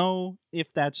don't know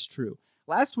if that's true.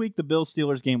 Last week, the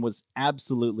Bills-Steelers game was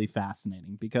absolutely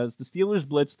fascinating because the Steelers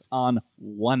blitzed on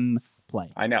one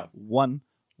play. I know. One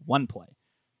play.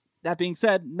 That being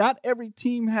said, not every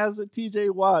team has a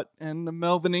TJ Watt and the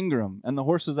Melvin Ingram and the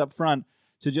horses up front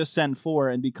to just send 4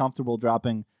 and be comfortable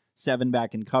dropping 7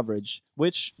 back in coverage,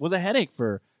 which was a headache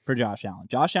for Josh Allen.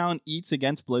 Josh Allen eats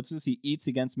against blitzes. He eats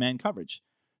against man coverage.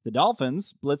 The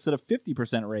Dolphins blitzed at a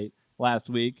 50% rate last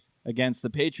week against the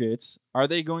Patriots. Are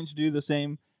they going to do the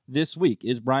same this week?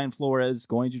 Is Brian Flores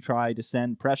going to try to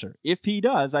send pressure? If he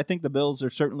does, I think the Bills are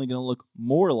certainly going to look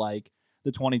more like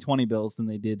the 2020 Bills than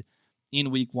they did in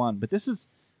week 1. But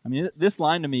this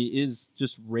line to me is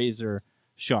just razor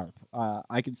sharp.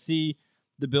 I could see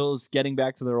the Bills getting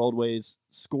back to their old ways,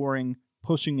 scoring,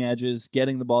 pushing edges,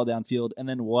 getting the ball downfield, and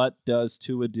then what does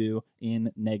Tua do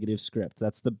in negative script?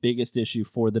 That's the biggest issue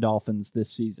for the Dolphins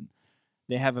this season.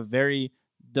 They have a very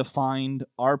defined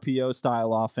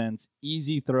RPO-style offense,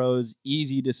 easy throws,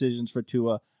 easy decisions for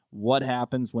Tua. What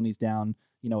happens when he's down,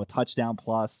 a touchdown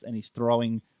plus, and he's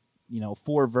throwing,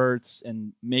 4 verts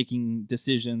and making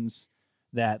decisions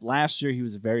that last year he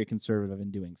was very conservative in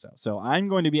doing so. So I'm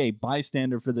going to be a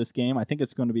bystander for this game. I think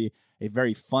it's going to be a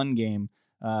very fun game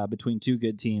between two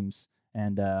good teams,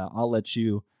 and I'll let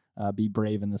you be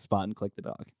brave in the spot and click the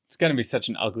dog. It's going to be such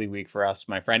an ugly week for us,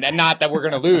 my friend. And not that we're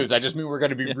going to lose. I just mean we're going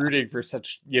to be rooting for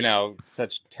such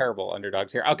terrible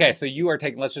underdogs here. Okay, so you are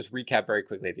taking, let's just recap very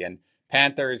quickly at the end.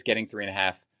 Panthers getting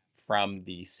 3.5 from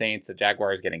the Saints, the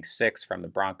Jaguars getting 6 from the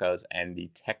Broncos, and the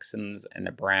Texans and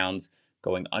the Browns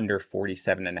going under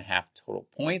 47.5 total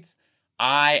points.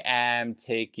 I am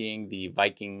taking the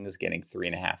Vikings getting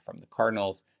 3.5 from the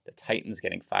Cardinals, the Titans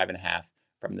getting 5.5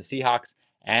 from the Seahawks,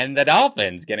 and the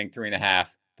Dolphins getting 3.5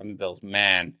 from the Bills.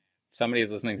 Man, somebody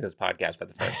is listening to this podcast for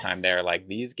the first time. They're like,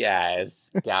 these guys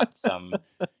got some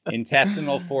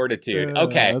intestinal fortitude.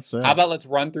 Okay, that's right. How about let's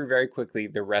run through very quickly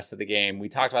the rest of the game. We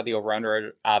talked about the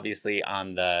over-under, obviously,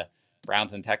 on the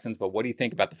Browns and Texans, but what do you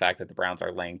think about the fact that the Browns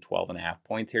are laying 12.5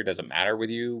 points here? Does it matter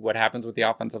with you what happens with the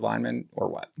offensive linemen or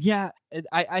what? Yeah,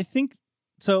 I think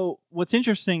so. What's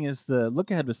interesting is the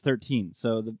look ahead was 13.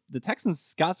 So the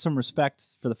Texans got some respect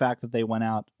for the fact that they went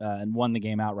out and won the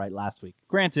game outright last week.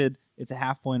 Granted, it's a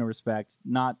half point of respect,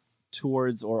 not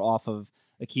towards or off of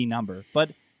a key number.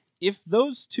 But if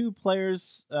those two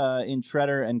players in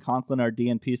Treader and Conklin are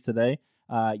DNPs today,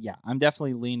 I'm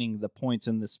definitely leaning the points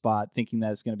in this spot, thinking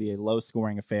that it's going to be a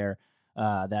low-scoring affair,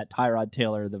 that Tyrod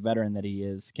Taylor, the veteran that he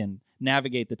is, can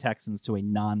navigate the Texans to a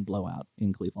non-blowout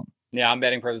in Cleveland. Yeah, I'm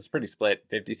betting pros is pretty split.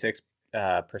 56%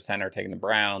 are taking the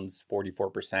Browns,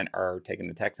 44% are taking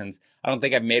the Texans. I don't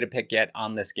think I've made a pick yet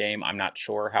on this game. I'm not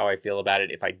sure how I feel about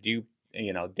it. If I do,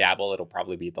 dabble, it'll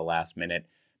probably be at the last minute,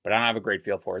 but I don't have a great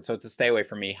feel for it, so it's a stay away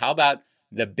from me. How about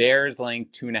the Bears laying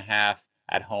 2.5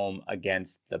 at home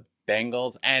against the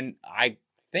Bengals? And I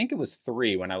think it was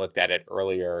 3 when I looked at it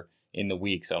earlier in the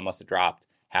week, so it must have dropped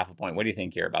half a point. What do you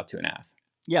think here about 2.5?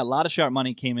 Yeah, a lot of sharp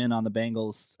money came in on the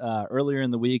Bengals earlier in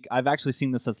the week. I've actually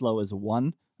seen this as low as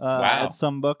 1 at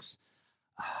some books.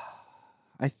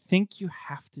 I think you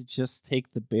have to just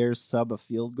take the Bears sub a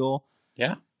field goal.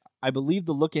 Yeah. I believe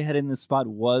the look ahead in this spot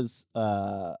was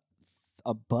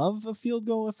above a field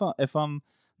goal, if I'm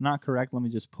not correct. Let me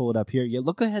just pull it up here. Yeah,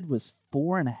 look ahead was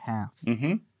 4.5.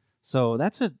 Mm-hmm. So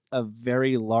that's a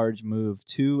very large move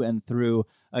to and through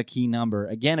a key number.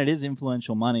 Again, it is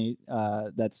influential money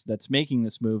that's making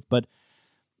this move, but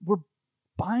we're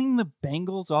buying the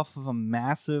Bengals off of a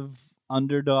massive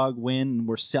underdog win, and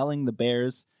we're selling the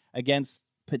Bears against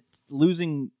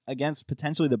losing against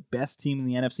potentially the best team in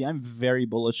the NFC. I'm very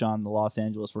bullish on the Los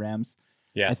Angeles Rams.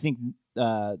 Yes. I think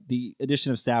the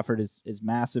addition of Stafford is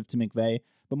massive to McVay,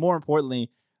 but more importantly,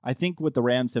 I think what the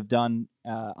Rams have done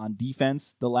on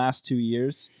defense the last 2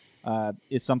 years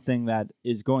is something that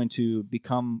is going to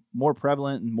become more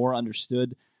prevalent and more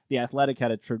understood. The Athletic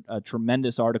had a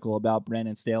tremendous article about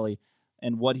Brandon Staley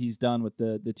and what he's done with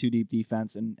the two-deep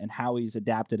defense and how he's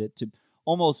adapted it to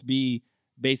almost be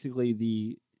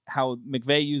basically how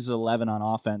McVay uses 11 on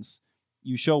offense.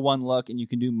 You show one look and you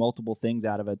can do multiple things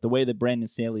out of it. The way that Brandon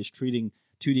Staley is treating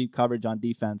two-deep coverage on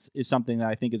defense is something that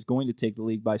I think is going to take the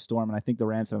league by storm, and I think the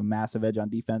Rams have a massive edge on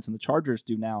defense, and the Chargers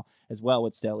do now as well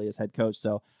with Staley as head coach.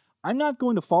 So I'm not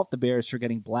going to fault the Bears for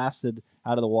getting blasted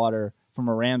out of the water from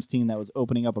a Rams team that was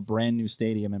opening up a brand new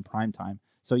stadium in prime time.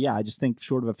 So yeah, I just think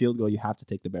short of a field goal, you have to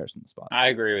take the Bears in the spot. I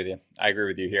agree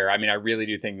with you here. I mean, I really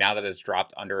do think now that it's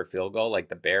dropped under a field goal, like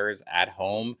the Bears at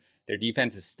home, their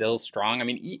defense is still strong. I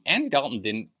mean, Andy Dalton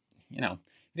didn't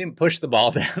push the ball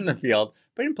down the field,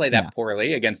 but he didn't play that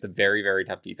poorly against a very, very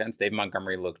tough defense. Dave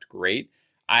Montgomery looked great.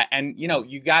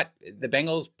 You got the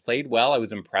Bengals played well. I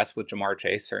was impressed with Jamar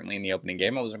Chase, certainly in the opening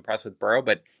game. I was impressed with Burrow,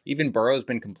 but even Burrow's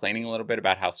been complaining a little bit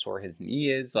about how sore his knee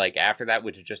is, like after that,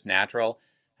 which is just natural.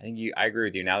 I agree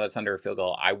with you. Now that's under a field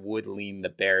goal, I would lean the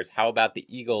Bears. How about the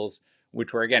Eagles,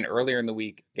 which were, again, earlier in the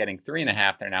week getting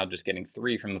 3.5. They're now just getting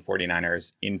 3 from the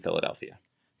 49ers in Philadelphia.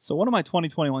 So one of my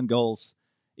 2021 goals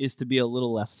is to be a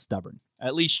little less stubborn,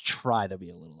 at least try to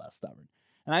be a little less stubborn.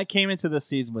 And I came into this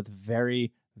season with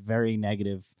very, very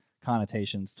negative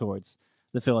connotations towards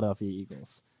the Philadelphia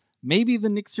Eagles. Maybe the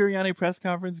Nick Sirianni press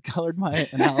conference colored my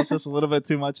analysis a little bit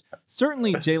too much.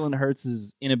 Certainly Jalen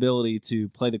Hurts' inability to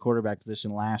play the quarterback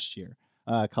position last year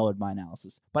colored my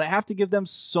analysis. But I have to give them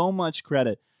so much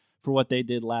credit for what they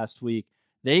did last week.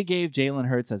 They gave Jalen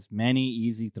Hurts as many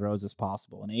easy throws as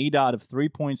possible. An ADOT of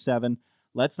 3.7.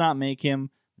 Let's not make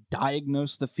him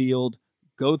diagnose the field,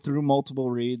 go through multiple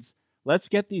reads. Let's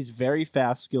get these very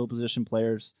fast skill position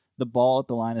players the ball at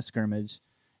the line of scrimmage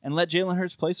and let Jalen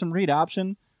Hurts play some read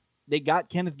option. They got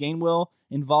Kenneth Gainwell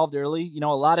involved early. A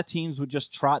lot of teams would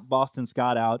just trot Boston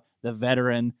Scott out, the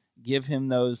veteran, give him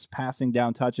those passing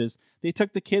down touches. They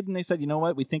took the kid and they said, you know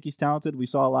what? We think he's talented. We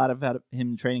saw a lot of him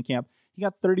in training camp. He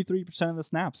got 33% of the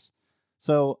snaps.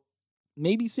 So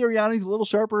maybe Sirianni's a little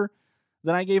sharper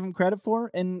than I gave him credit for.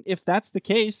 And if that's the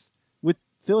case, with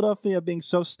Philadelphia being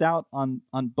so stout on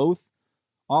both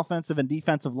offensive and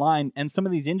defensive line, and some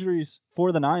of these injuries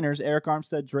for the Niners, Eric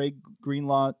Armstead, Dre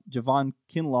Greenlaw, Javon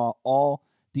Kinlaw, all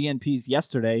DNPs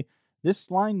yesterday,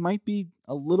 this line might be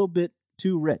a little bit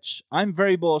too rich. I'm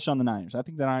very bullish on the Niners. I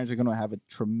think the Niners are going to have a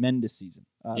tremendous season.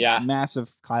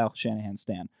 Massive Kyle Shanahan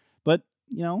stan. But,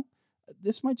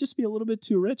 this might just be a little bit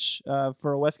too rich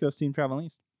for a West Coast team traveling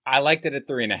east. I liked it at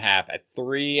 3.5. At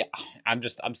 3, I'm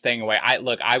I'm staying away. I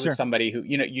was somebody who,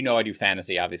 I do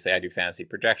fantasy. Obviously, I do fantasy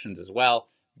projections as well.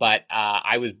 But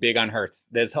I was big on Hurts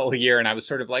this whole year, and I was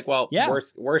sort of like,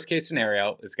 worst case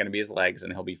scenario is going to be his legs,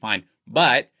 and he'll be fine.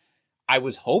 But I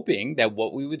was hoping that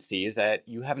what we would see is that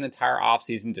you have an entire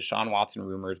offseason, Deshaun Watson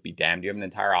rumors be damned, you have an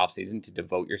entire offseason to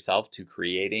devote yourself to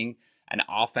creating an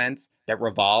offense that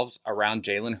revolves around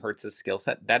Jalen Hurts' skill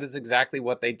set. That is exactly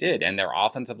what they did, and their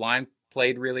offensive line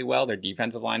played really well. Their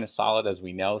defensive line is solid, as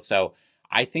we know. So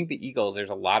I think the Eagles, there's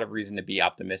a lot of reason to be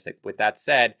optimistic. With that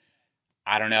said,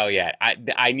 I don't know yet.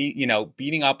 I need,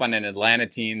 beating up on an Atlanta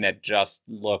team that just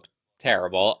looked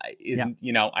terrible isn't,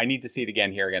 I need to see it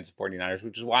again here against the 49ers,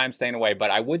 which is why I'm staying away.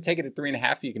 But I would take it at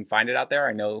 3.5. You can find it out there.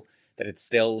 I know that it's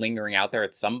still lingering out there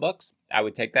at some books. I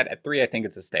would take that at 3. I think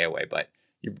it's a stay away, but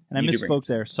I misspoke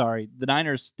there. Sorry. The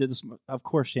Niners did this. Of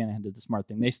course, Shanahan did the smart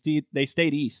thing. They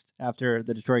stayed east after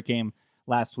the Detroit game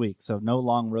last week. So no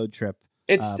long road trip.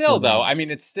 It's still, though. I mean,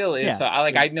 it still is. Yeah. So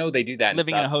I know they do that.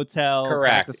 Living in a hotel,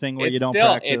 correct? Practicing where you don't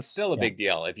practice. It's still a big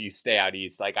deal if you stay out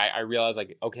east. I realize,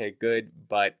 okay, good,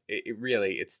 but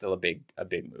it's still a big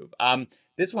move.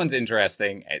 This one's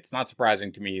interesting. It's not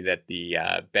surprising to me that the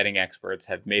betting experts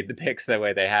have made the picks the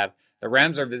way they have. The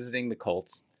Rams are visiting the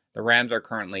Colts. The Rams are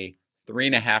currently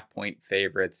 3.5-point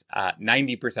favorites.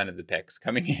 90% of the picks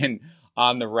coming in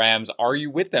on the Rams. Are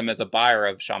you with them as a buyer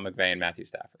of Sean McVay and Matthew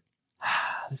Stafford?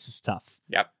 This is tough.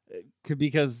 Yep.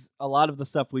 Because a lot of the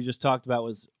stuff we just talked about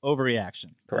was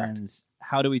overreaction. Correct. And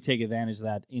how do we take advantage of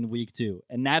that in week 2?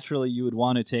 And naturally, you would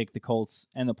want to take the Colts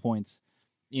and the points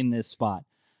in this spot.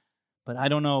 But I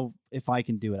don't know if I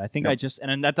can do it. I think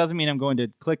and that doesn't mean I'm going to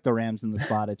click the Rams in the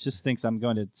spot. It just thinks I'm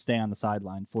going to stay on the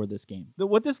sideline for this game.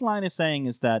 What this line is saying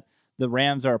is that the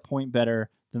Rams are a point better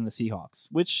than the Seahawks,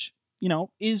 which,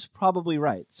 is probably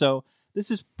right. So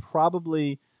this is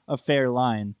probably a fair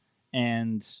line.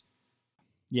 And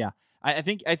yeah, I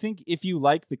think if you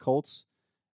like the Colts,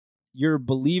 you're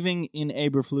believing in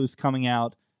Eberflus coming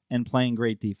out and playing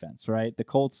great defense, right? The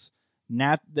Colts,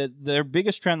 their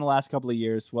biggest trend the last couple of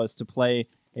years was to play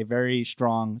a very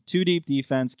strong 2-deep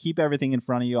defense, keep everything in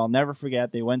front of you. I'll never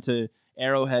forget, they went to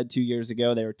Arrowhead 2 years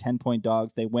ago. They were 10-point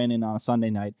dogs. They went in on a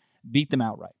Sunday night, beat them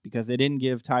outright because they didn't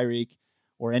give Tyreek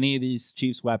or any of these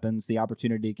Chiefs weapons the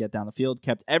opportunity to get down the field,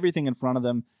 kept everything in front of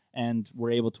them, and were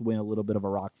able to win a little bit of a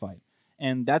rock fight.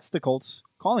 And that's the Colts'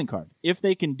 calling card. If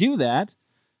they can do that,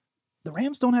 the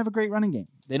Rams don't have a great running game.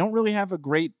 They don't really have a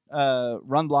great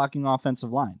run-blocking offensive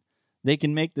line. They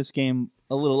can make this game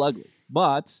a little ugly.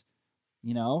 But,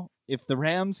 if the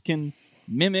Rams can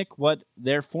mimic what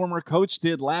their former coach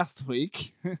did last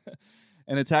week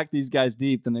and attack these guys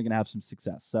deep, then they're going to have some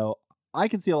success. So I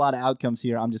can see a lot of outcomes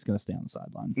here. I'm just going to stay on the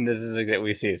sideline. This is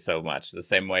we see so much the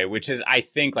same way, which is, I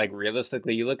think,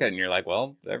 realistically, you look at it and you're like,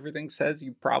 well, everything says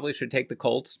you probably should take the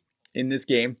Colts in this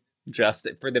game, just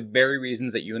for the very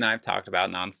reasons that you and I have talked about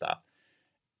nonstop.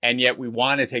 And yet we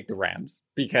want to take the Rams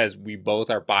because we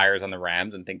both are buyers on the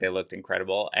Rams and think they looked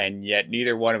incredible. And yet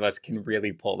neither one of us can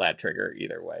really pull that trigger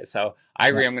either way. So I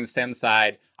agree. I'm going to stay on the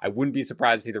side. I wouldn't be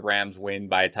surprised to see the Rams win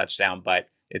by a touchdown, but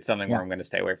it's something where I'm going to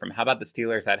stay away from. How about the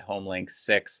Steelers at home, link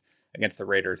 6 against the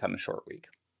Raiders on a short week?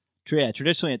 Yeah,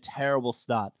 traditionally a terrible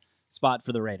spot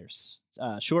for the Raiders.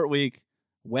 Short week,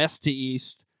 west to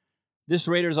east. This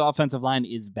Raiders offensive line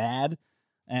is bad,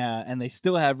 and they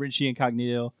still have Richie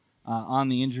Incognito on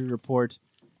the injury report.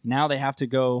 Now they have to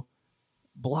go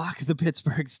block the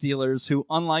Pittsburgh Steelers, who,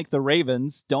 unlike the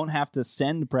Ravens, don't have to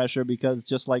send pressure because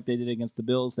just like they did against the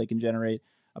Bills, they can generate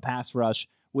a pass rush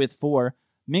with 4.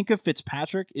 Minkah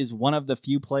Fitzpatrick is one of the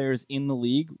few players in the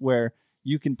league where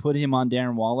you can put him on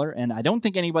Darren Waller, and I don't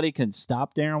think anybody can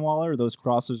stop Darren Waller. Those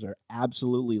crossers are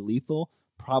absolutely lethal,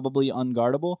 probably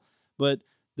unguardable, but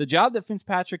the job that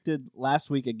Fitzpatrick did last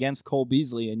week against Cole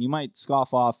Beasley, and you might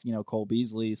scoff off, Cole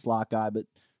Beasley, slot guy, but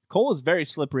Cole is very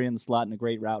slippery in the slot and a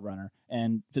great route runner,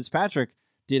 and Fitzpatrick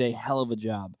did a hell of a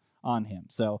job on him.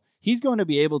 So he's going to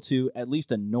be able to at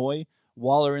least annoy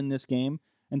Waller in this game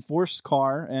and force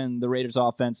Carr and the Raiders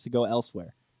offense to go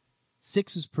elsewhere.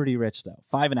 6 is pretty rich, though.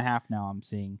 5.5 now I'm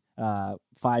seeing, 5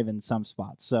 in some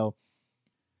spots. So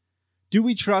do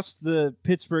we trust the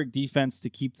Pittsburgh defense to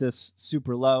keep this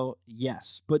super low?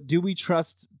 Yes. But do we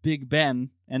trust Big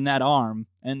Ben and that arm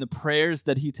and the prayers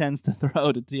that he tends to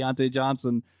throw to Deontay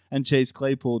Johnson and Chase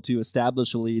Claypool to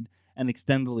establish a lead and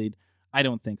extend the lead? I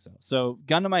don't think so. So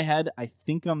gun to my head, I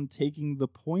think I'm taking the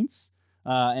points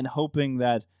and hoping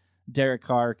that Derek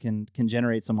Carr can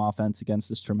generate some offense against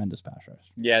this tremendous pass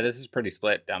rush. Yeah, this is pretty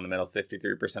split down the middle.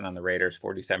 53% on the Raiders,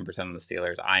 47% on the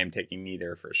Steelers. I am taking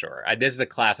neither for sure. This is a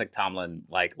classic Tomlin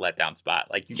letdown spot.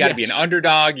 You got to be an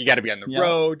underdog. You got to be on the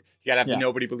road. You got to have the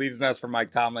nobody believes in us for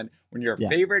Mike Tomlin. When you're a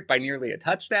favorite by nearly a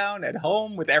touchdown at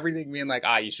home with everything being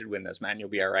you should win this, man. You'll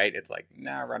be all right. It's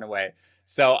nah, run away.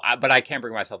 So, but I can't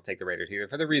bring myself to take the Raiders either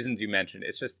for the reasons you mentioned.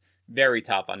 It's just very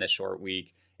tough on this short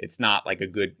week. It's not a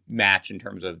good match in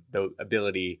terms of the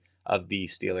ability of the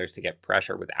Steelers to get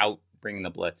pressure without bringing the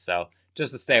blitz. So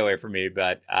just to stay away from me.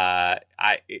 But I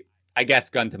guess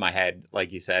gun to my head,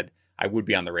 like you said, I would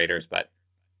be on the Raiders. But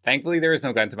thankfully, there is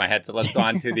no gun to my head. So let's go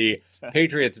on to the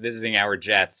Patriots visiting our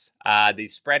Jets. The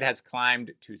spread has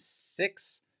climbed to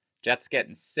 6. Jets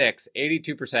getting 6.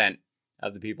 82%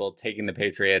 of the people taking the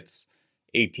Patriots,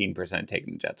 18%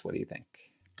 taking the Jets. What do you think?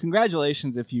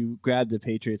 Congratulations if you grabbed the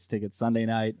Patriots ticket Sunday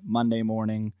night, Monday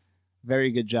morning.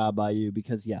 Very good job by you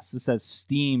because, yes, this has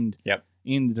steamed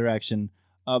in the direction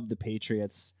of the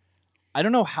Patriots. I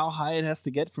don't know how high it has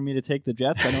to get for me to take the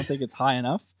Jets. I don't think it's high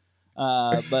enough.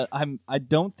 But I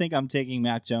don't think I'm taking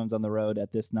Mac Jones on the road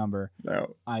at this number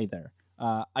either.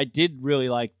 I did really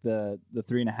like the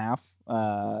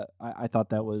 3.5. I thought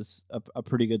that was a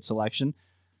pretty good selection.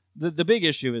 The big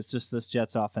issue is just this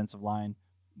Jets offensive line.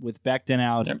 With Becton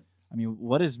out, I mean,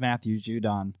 what is Matthew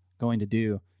Judon going to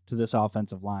do to this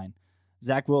offensive line?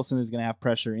 Zach Wilson is going to have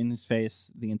pressure in his face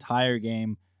the entire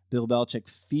game. Bill Belichick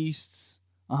feasts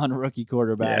on rookie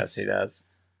quarterbacks. Yes, he does.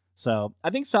 So I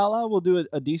think Salah will do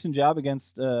a decent job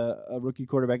against a rookie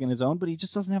quarterback in his own, but he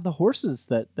just doesn't have the horses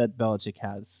that Belichick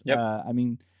has. I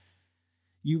mean,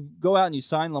 you go out and you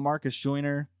sign LaMarcus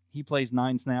Joyner. He plays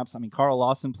 9 snaps. I mean, Carl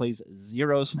Lawson plays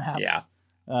 0 snaps. Yeah.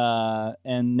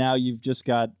 And now you've just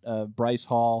got Bryce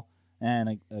Hall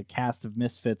and a cast of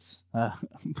misfits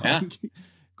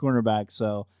cornerback.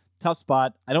 So tough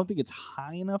spot. I don't think it's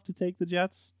high enough to take the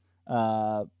Jets.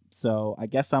 So I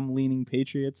guess I'm leaning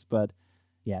Patriots, but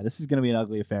yeah, this is going to be an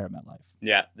ugly affair at MetLife.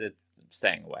 Yeah,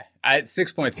 staying away.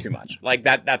 6 points too much.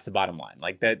 That's the bottom line.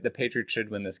 The Patriots should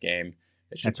win this game.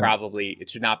 It should it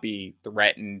should not be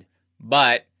threatened,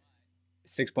 but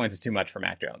 6 points is too much for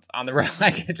Mac Jones on the road.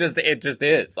 It just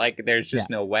is. There's just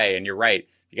no way. And you're right.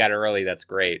 If you got it early, that's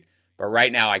great. But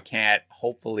right now I can't.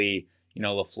 Hopefully,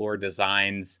 LaFleur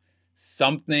designs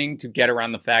something to get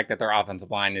around the fact that their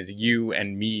offensive line is you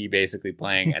and me basically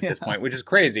playing at this point, which is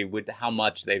crazy with how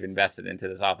much they've invested into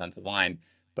this offensive line,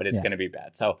 but it's going to be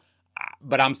bad. So,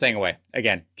 but I'm staying away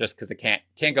again, just because I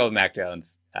can't go with Mac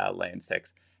Jones laying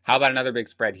 6. How about another big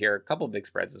spread here? A couple of big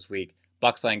spreads this week.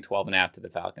 Bucs laying 12.5 to the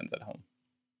Falcons at home.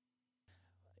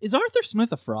 Is Arthur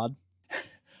Smith a fraud?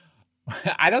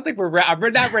 I don't think we're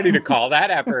not ready to call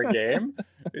that after a game.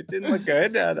 It didn't look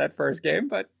good that first game,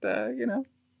 but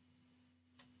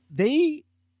They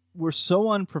were so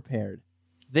unprepared.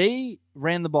 They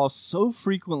ran the ball so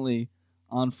frequently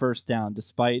on first down,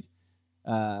 despite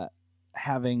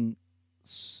having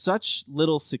such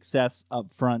little success up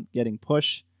front, getting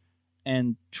push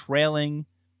and trailing.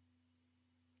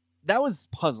 That was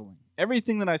puzzling.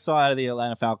 everything that I saw out of the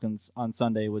Atlanta Falcons on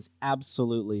Sunday was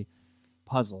absolutely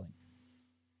puzzling.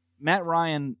 Matt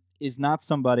Ryan is not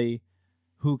somebody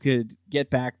who could get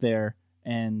back there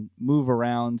and move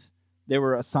around. There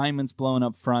were assignments blown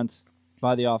up front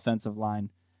by the offensive line.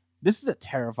 This is a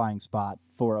terrifying spot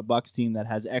for a Bucs team that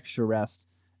has extra rest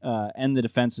and the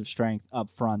defensive strength up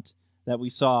front that we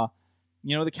saw.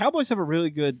 You know, the Cowboys have a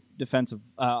really good offensive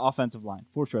line,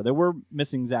 for sure. They were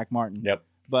missing Zach Martin. Yep.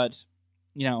 But,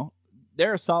 you know,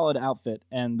 they're a solid outfit,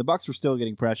 and the Bucs were still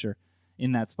getting pressure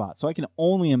in that spot. So I can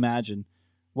only imagine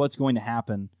what's going to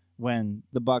happen when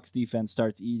the Bucs defense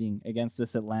starts eating against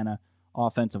this Atlanta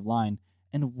offensive line.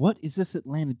 And what is this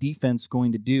Atlanta defense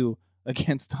going to do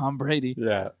against Tom Brady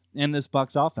and this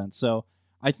Bucs offense? So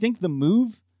I think the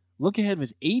move, look ahead,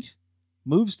 was 8,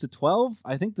 moves to 12.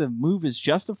 I think the move is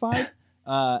justified.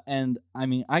 And I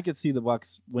mean, I could see the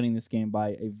Bucs winning this game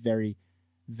by a very,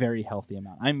 very healthy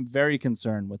amount. I'm very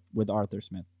concerned with Arthur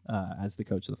Smith as the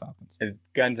coach of the Falcons.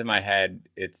 Gun to my head,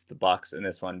 it's the Bucs in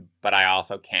this one, but I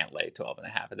also can't lay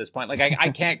 12.5 at this point. Like I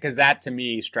can't, because that to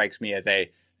me strikes me as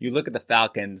you look at the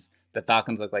Falcons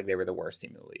look like they were the worst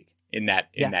team in the league in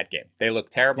that game. They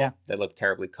looked terrible. Yeah. They looked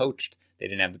terribly coached. They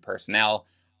didn't have the personnel.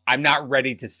 I'm not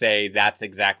ready to say that's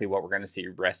exactly what we're going to see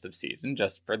rest of season,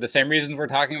 just for the same reasons we're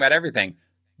talking about everything.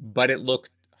 But it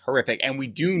looked horrific, and we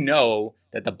do know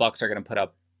that the Bucs are going to put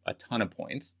up a ton of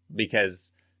points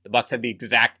because the Bucs had the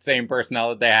exact same personnel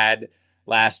that they had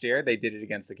last year. They did it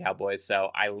against the Cowboys,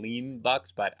 so I lean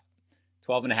Bucs, but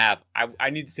 12.5. I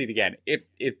need to see it again.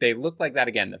 If they look like that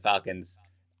again, the Falcons,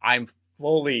 I'm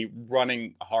fully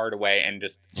running hard away and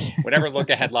just whatever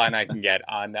look ahead line I can get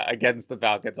on against the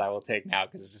Falcons, I will take now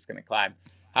because it's just going to climb.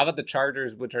 How about the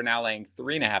Chargers, which are now laying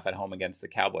 3.5 at home against the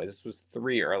Cowboys? This was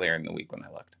 3 earlier in the week when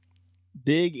I looked.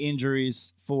 Big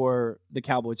injuries for the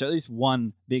Cowboys, or at least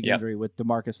one big injury with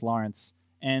DeMarcus Lawrence.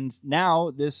 And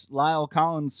now this Lyle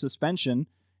Collins suspension,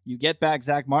 you get back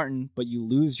Zach Martin, but you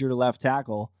lose your left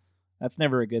tackle. That's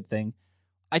never a good thing.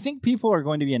 I think people are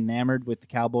going to be enamored with the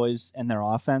Cowboys and their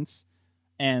offense,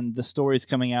 and the stories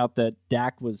coming out that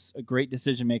Dak was a great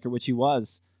decision maker, which he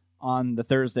was on the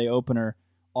Thursday opener,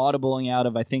 audibling out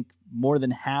of, I think, more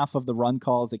than half of the run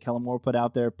calls that Kellen Moore put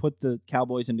out there, put the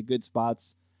Cowboys into good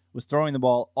spots, was throwing the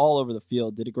ball all over the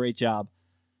field, did a great job.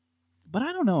 But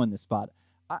I don't know in this spot.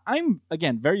 I'm,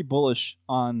 again, very bullish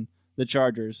on the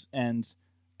Chargers, and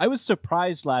I was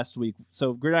surprised last week.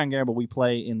 So Gridiron Gamble, we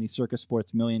play in the Circus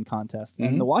Sports Million contest,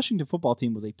 and the Washington football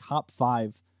team was a top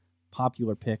 5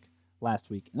 popular pick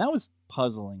last week, and that was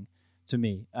puzzling to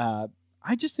me.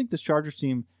 I just think this Chargers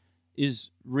team is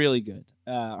really good.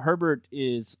 Herbert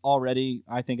is already,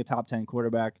 I think, a top 10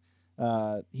 quarterback.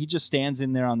 He just stands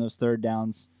in there on those third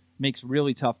downs, makes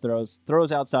really tough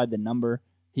throws outside the number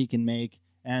he can make,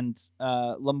 and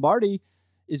Lombardi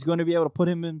is going to be able to put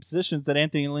him in positions that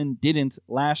Anthony Lynn didn't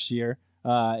last year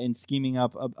in scheming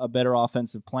up a better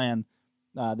offensive plan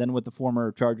than what the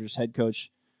former Chargers head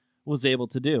coach was able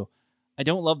to do. I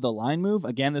don't love the line move.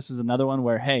 Again, this is another one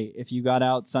where, hey, if you got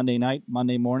out Sunday night,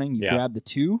 Monday morning, you grab the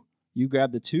 2. You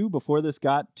grabbed the 2 before this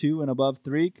got 2 and above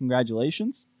 3.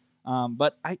 Congratulations.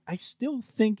 But I still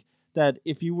think that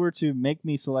if you were to make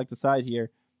me select a side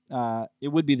here, it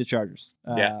would be the Chargers.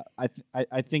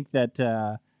 I think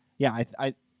that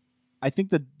I think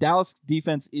the Dallas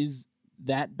defense is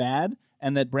that bad,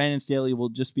 and that Brandon Staley will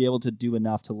just be able to do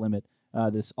enough to limit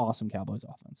this awesome Cowboys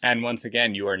offense. And once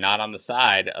again, you are not on the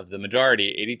side of the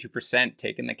majority. 82%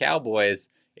 taking the Cowboys,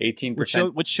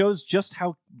 18%. Which shows just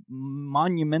how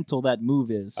monumental that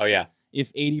move is. Oh, yeah.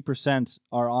 If 80%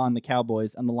 are on the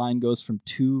Cowboys and the line goes from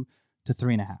 2 to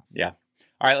 3.5. Yeah.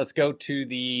 All right, let's go to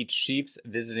the Chiefs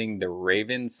visiting the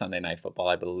Ravens. Sunday Night Football,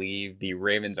 I believe the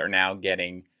Ravens are now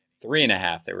getting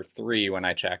 3.5. There were 3 when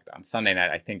I checked on Sunday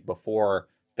night, I think before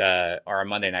or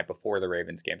Monday night before the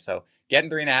Ravens game. So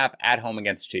getting 3.5 at home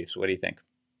against Chiefs. What do you think?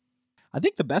 I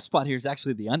think the best spot here is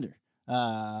actually the under.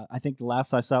 I think the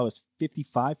last I saw was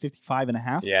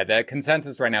 55.5. Yeah, the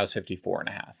consensus right now is 54.5.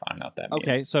 I don't know what that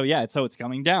means. Okay, so it's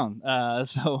coming down.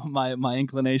 So my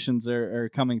inclinations are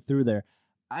coming through there.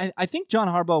 I think John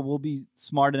Harbaugh will be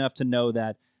smart enough to know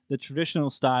that the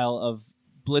traditional style of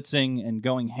blitzing and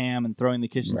going ham and throwing the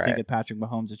kitchen sink at Patrick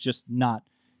Mahomes is just not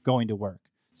going to work.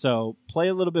 So play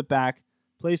a little bit back,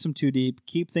 play some 2 deep,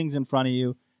 keep things in front of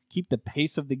you, keep the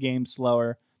pace of the game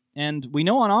slower. And we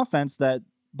know on offense that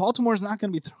Baltimore's not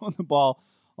going to be throwing the ball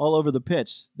all over the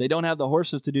pitch. They don't have the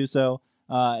horses to do so,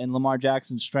 and Lamar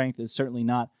Jackson's strength is certainly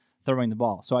not throwing the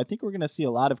ball. So I think we're going to see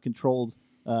a lot of controlled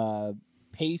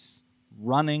pace,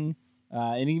 running,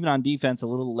 and even on defense, a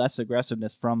little less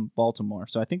aggressiveness from Baltimore.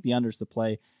 So I think the under's the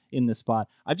play in this spot.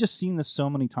 I've just seen this so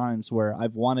many times where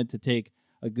I've wanted to take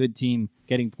a good team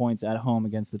getting points at home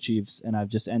against the Chiefs, and I've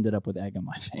just ended up with egg on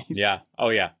my face. Yeah. Oh,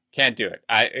 yeah. Can't do it.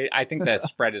 I think that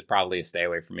spread is probably a stay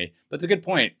away from me. But it's a good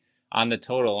point on the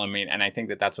total. I mean, and I think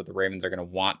that that's what the Ravens are going to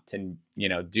want to,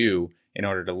 do in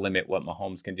order to limit what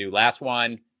Mahomes can do. Last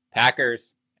one,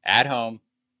 Packers at home,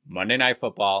 Monday Night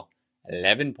Football,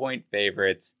 11-point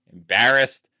favorites,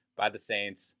 embarrassed by the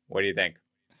Saints. What do you think?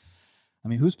 I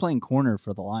mean, who's playing corner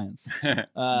for the Lions?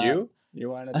 You? You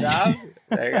want a job?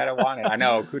 They gotta want it. I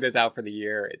know Kuda's out for the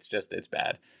year. It's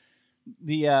bad.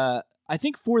 I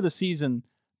think for the season,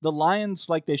 the Lions,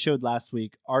 like they showed last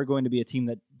week, are going to be a team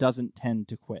that doesn't tend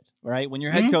to quit. Right? When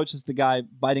your head coach is the guy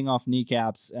biting off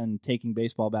kneecaps and taking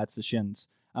baseball bats to shins,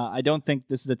 I don't think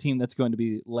this is a team that's going to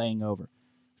be laying over.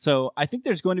 So I think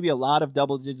there's going to be a lot of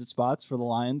double-digit spots for the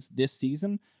Lions this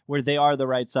season where they are the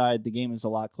right side. The game is a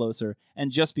lot closer,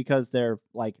 and just because they're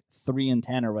like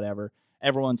 3-10 or whatever,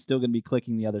 everyone's still going to be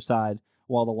clicking the other side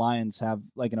while the Lions have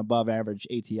like an above average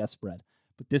ATS spread.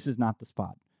 But this is not the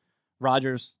spot.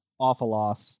 Rodgers, off a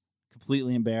loss,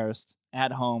 completely embarrassed,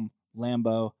 at home,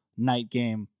 Lambeau, night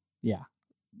game. Yeah.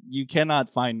 You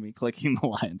cannot find me clicking the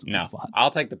Lions in this spot.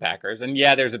 I'll take the Packers. And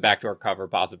yeah, there's a backdoor cover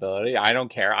possibility. I don't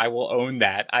care. I will own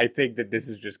that. I think that this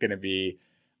is just going to be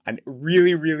a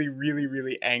really, really, really,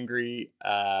 really angry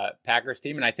Packers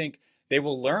team. And I think they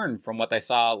will learn from what they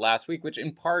saw last week, which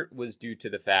in part was due to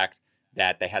the fact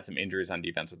that they had some injuries on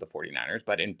defense with the 49ers,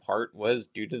 but in part was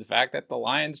due to the fact that the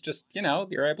Lions just,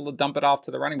 you're able to dump it off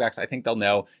to the running backs. I think they'll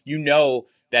know,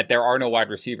 that there are no wide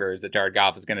receivers that Jared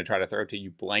Goff is going to try to throw to.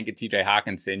 You blanket TJ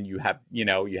Hawkinson. You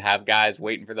have guys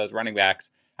waiting for those running backs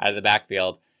out of the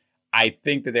backfield. I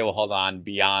think that they will hold on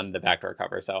beyond the backdoor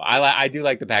cover. So I do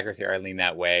like the Packers here. I lean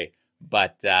that way.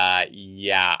 But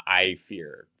I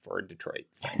fear for Detroit,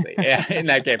 frankly, in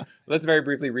that game. Let's very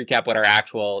briefly recap what our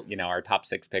actual, our top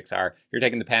 6 picks are. You're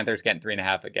taking the Panthers, getting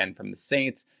 3.5 again from the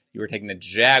Saints. You were taking the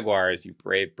Jaguars, you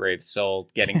brave soul,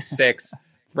 getting 6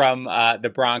 from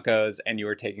the Broncos, and you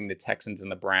were taking the Texans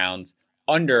and the Browns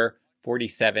under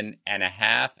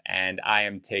 47.5. And I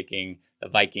am taking the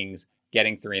Vikings,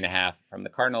 getting 3.5 from the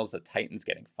Cardinals, the Titans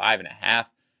getting 5.5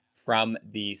 from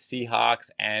the Seahawks,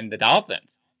 and the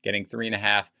Dolphins getting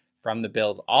 3.5 from the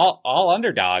Bills. All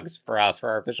underdogs for us for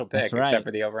our official pick, except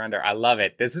for the over-under. I love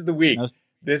it. This is the week.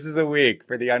 This is the week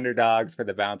for the underdogs, for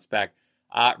the bounce back.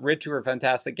 Rich, you were a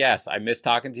fantastic guest. I missed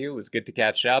talking to you. It was good to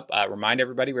catch up. Remind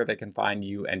everybody where they can find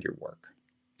you and your work.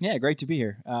 Yeah, great to be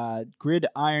here.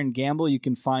 Gridiron Gamble, you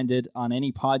can find it on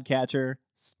any podcatcher,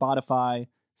 Spotify,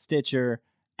 Stitcher,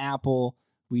 Apple.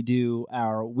 We do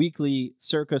our weekly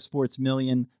Circa Sports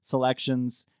Million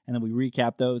selections, and then we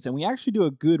recap those. And we actually do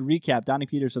a good recap. Donnie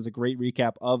Peters does a great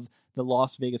recap of the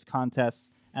Las Vegas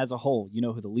contests as a whole. You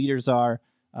know who the leaders are,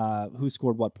 who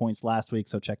scored what points last week,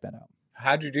 so check that out.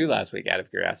 How'd you do last week, out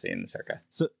of curiosity, in the Circa?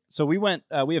 So we went,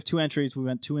 we have 2 entries. We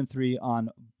went 2 and 3 on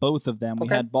both of them. Okay.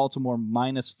 We had Baltimore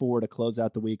 -4 to close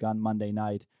out the week on Monday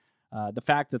night. The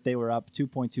fact that they were up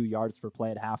 2.2 yards per play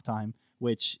at halftime,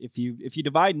 which if you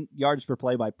divide yards per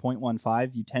play by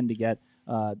 0.15, you tend to get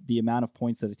the amount of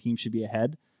points that a team should be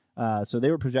ahead. So they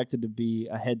were projected to be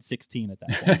ahead 16 at that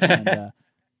point. And,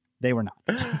 they were not.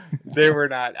 They were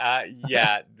not.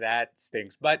 Yeah, that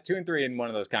stinks. But 2 and 3 in one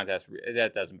of those contests,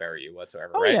 that doesn't bury you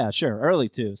whatsoever, right? Yeah, sure. Early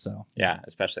too. So yeah,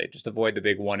 especially just avoid the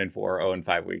big 1 and 4, 0 and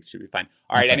 5 weeks. Should be fine.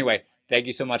 All right. Anyway, thank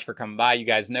you so much for coming by. You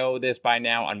guys know this by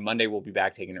now. On Monday, we'll be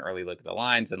back taking an early look at the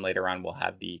lines, and later on, we'll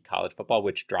have the college football,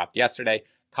 which dropped yesterday.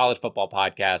 College football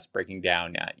podcast breaking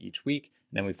down each week.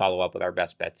 And then we follow up with our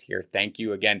best bets here. Thank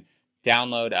you again.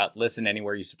 Download, listen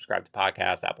anywhere you subscribe to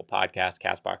podcasts, Apple Podcasts,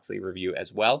 CastBox, leave review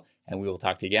as well. And we will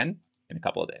talk to you again in a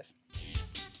couple of days.